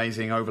sort of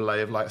amazing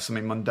overlay of like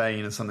something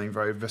mundane and something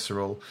very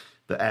visceral.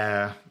 The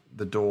air,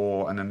 the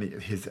door, and then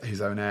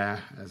his own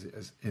air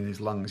as in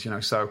his lungs, you know.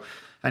 So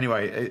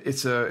anyway,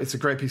 it's a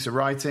great piece of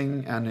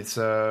writing, and it's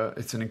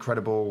an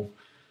incredible,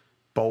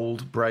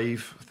 bold,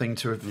 brave thing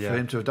for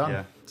him to have done.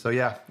 Yeah. So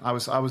yeah, I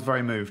was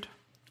very moved.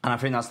 And I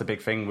think that's the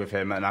big thing with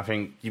him. And I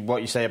think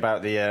what you say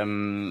about the,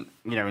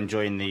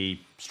 enjoying the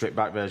stripped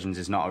back versions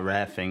is not a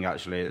rare thing,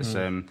 actually. It's,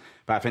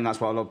 but I think that's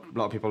what a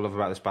lot of people love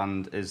about this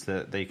band is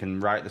that they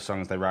can write the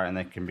songs they write and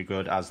they can be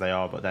good as they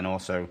are. But then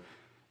also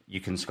you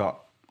can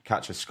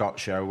catch a Scott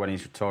show when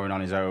he's touring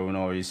on his own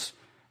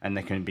and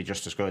they can be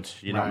just as good.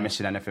 You're not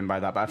missing anything by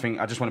that. But I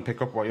think I just want to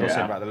pick up what you're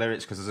saying about the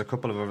lyrics because there's a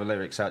couple of other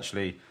lyrics,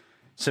 actually,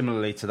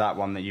 similarly to that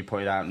one that you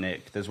pointed out,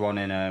 Nick. There's one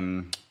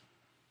in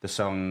the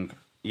song...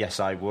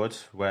 Yes, I would,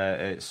 where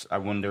it's, I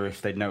wonder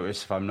if they'd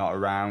notice if I'm not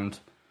around,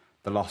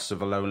 the loss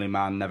of a lonely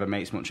man never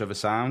makes much of a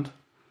sound,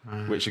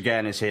 which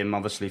again is him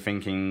obviously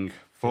thinking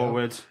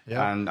forward.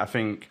 Yeah. And I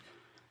think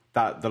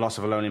that the loss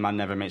of a lonely man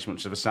never makes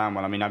much of a sound.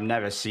 Well, I mean, I've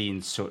never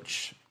seen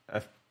such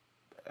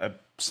a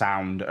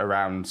sound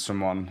around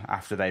someone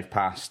after they've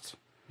passed.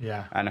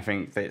 Yeah. And I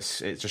think it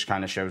just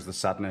kind of shows the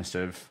sadness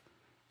of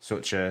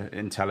such a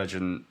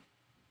intelligent,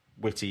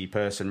 witty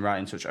person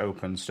writing such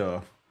open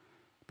stuff.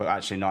 But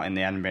actually not in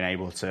the end being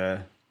able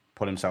to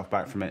pull himself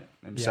back from it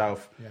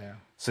himself. Yeah.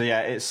 So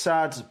yeah, it's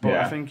sad, but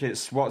I think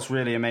what's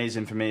really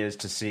amazing for me is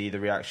to see the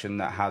reaction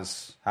that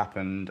has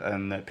happened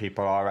and that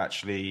people are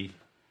actually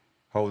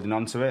holding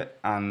on to it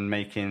and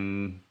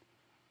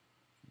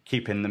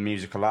keeping the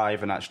music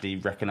alive and actually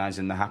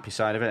recognising the happy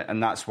side of it.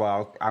 And that's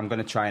why I'm going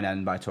to try and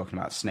end by talking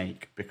about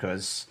Snake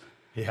because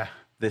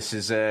this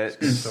is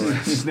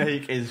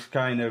Snake is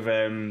kind of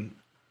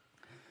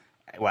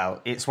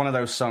it's one of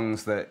those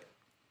songs that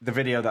the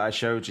video that I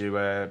showed you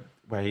where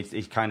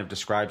he kind of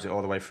describes it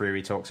all the way through.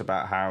 He talks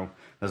about how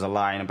there's a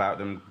line about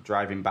them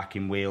driving back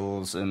in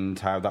wheels and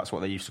how that's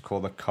what they used to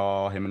call the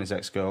car, him and his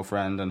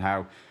ex-girlfriend, and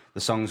how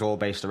the song's all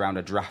based around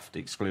a draft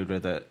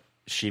excluder that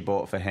she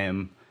bought for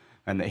him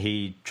and that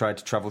he tried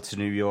to travel to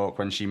New York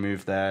when she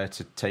moved there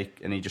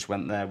and he just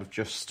went there with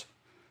just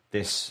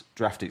this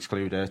draft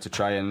excluder to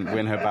try and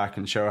win her back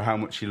and show her how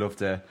much he loved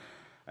her.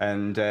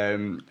 And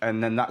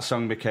then that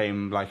song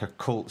became like a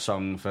cult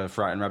song for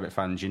Frightened Rabbit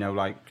fans,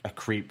 like a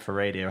Creep for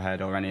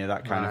Radiohead or any of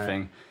that kind of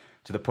thing,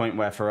 to the point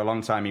where for a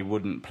long time he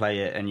wouldn't play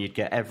it, and you'd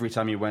get every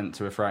time you went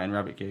to a Frightened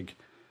Rabbit gig,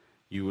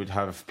 you would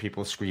have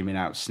people screaming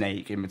out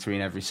Snake in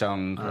between every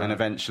song, and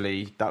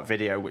eventually that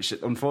video, which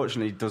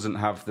unfortunately doesn't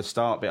have the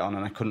start bit on,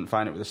 and I couldn't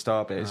find it with the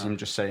start bit, is him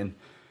just saying,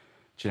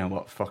 do you know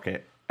what, fuck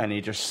it. And he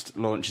just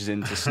launches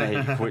into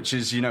Snake, which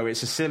is,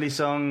 it's a silly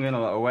song in a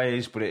lot of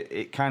ways, but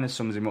it kind of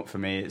sums him up for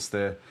me. It's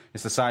the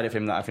side of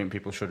him that I think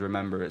people should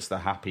remember. It's the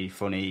happy,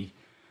 funny,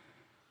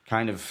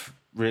 kind of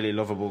really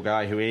lovable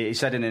guy who he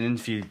said in an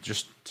interview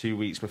just 2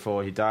 weeks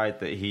before he died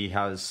that he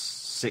has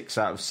 6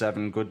 out of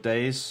 7 good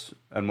days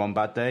and 1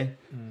 bad day.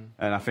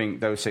 And I think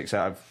those 6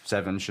 out of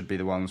 7 should be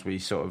the ones we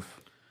sort of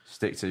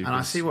stick to. And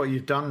I see what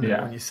you've done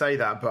when you say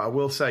that, but I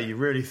will say you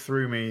really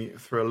threw me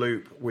through a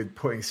loop with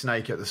putting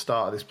Snake at the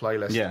start of this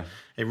playlist. Yeah.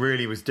 It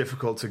really was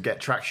difficult to get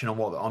traction on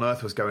what on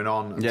earth was going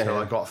on until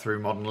I got through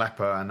Modern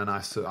Leper, and then I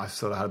sort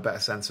of had a better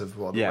sense of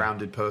what the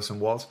rounded person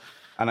was.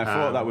 And I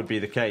thought that would be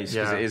the case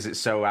because it's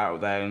so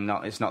out there and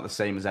it's not the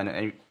same as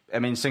any. I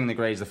mean, Sing the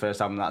Graves, the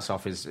first album that's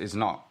off, is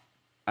not,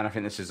 and I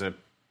think this is a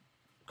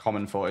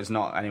common thought, is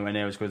not anywhere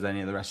near as good as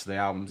any of the rest of the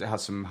albums. It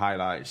has some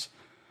highlights.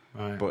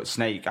 Right. But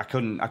Snake, I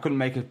couldn't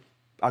make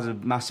as a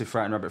massive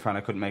Frightened Rabbit fan,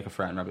 I couldn't make a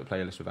Frightened Rabbit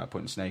playlist without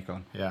putting Snake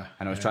on. Yeah.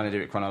 And I was trying to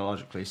do it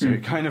chronologically, so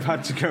it kind of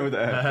had to go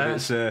there. But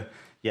it's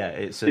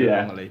an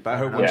anomaly. But I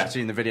hope once you've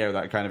seen the video,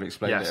 that kind of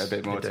explained it a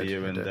bit more to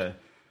you. And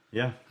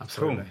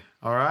absolutely. Cool.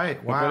 All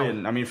right. Wow. Well,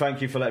 brilliant. I mean,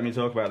 thank you for letting me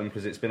talk about them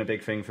because it's been a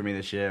big thing for me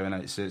this year, and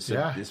it's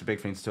a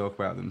big thing to talk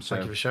about them. So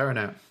thank you for sharing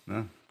it.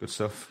 Good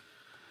stuff.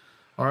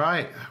 All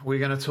right,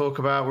 we're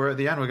at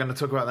the end. We're going to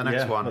talk about the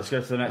next one. Let's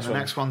go to the next one. The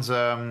next one's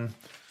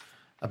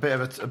a bit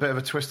of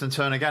a twist and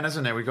turn again,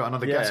 isn't it? We've got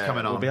another guest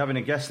coming on. We'll be having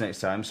a guest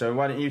next time. So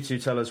why don't you two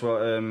tell us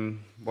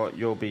what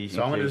you'll be?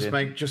 So I'm going to just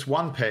make just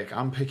one pick.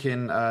 I'm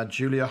picking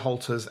Julia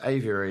Holter's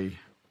Aviary.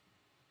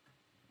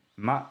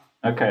 Matt.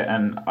 Okay,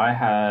 and I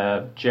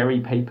have Jerry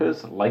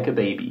Papers, Like a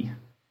Baby.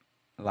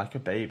 Like a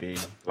baby.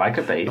 Like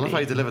a baby. I love how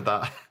you delivered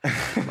that.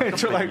 It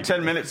took like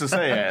 10 minutes to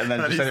say it, and then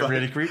just said it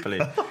really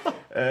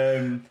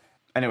creepily.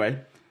 Anyway,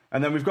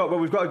 and then we've got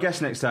a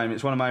guest next time.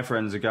 It's one of my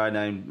friends, a guy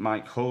named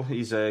Mike Hull.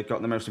 He's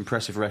got the most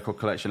impressive record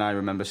collection I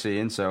remember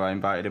seeing, so I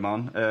invited him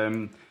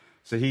on.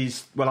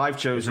 I've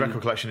chosen... His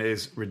record collection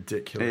is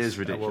ridiculous. It is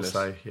ridiculous.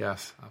 I will say,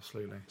 yes,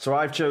 absolutely. So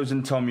I've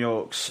chosen Tom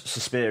York's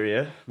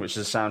Suspiria, which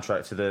is a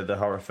soundtrack to the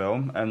horror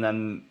film, and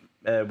then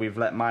we've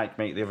let Mike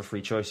make the other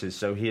 3 choices.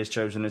 So he has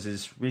chosen as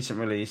his recent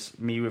release,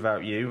 Me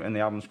Without You, and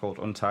the album's called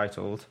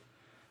Untitled.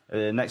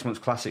 Next month's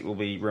classic will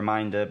be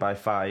Reminder by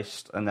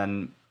Feist, and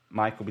then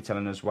Mike will be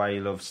telling us why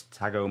he loves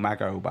Tago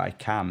Mago by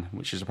Can,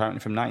 which is apparently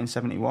from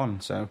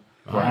 1971. So,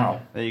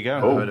 wow. There you go.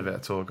 I've heard of it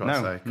at all,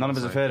 none of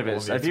us have heard of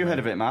it. Have you heard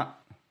of it, Matt?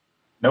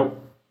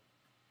 Nope.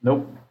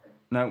 No.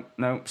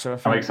 So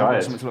I'm excited.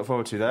 Got something to look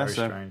forward to there.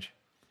 Very strange.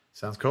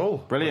 Sounds cool.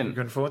 Brilliant.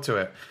 Looking forward to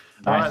it.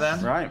 Nice. All right,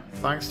 then. Right.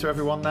 Thanks to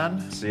everyone, then.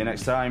 See you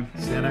next time.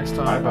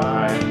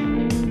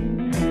 Bye-bye.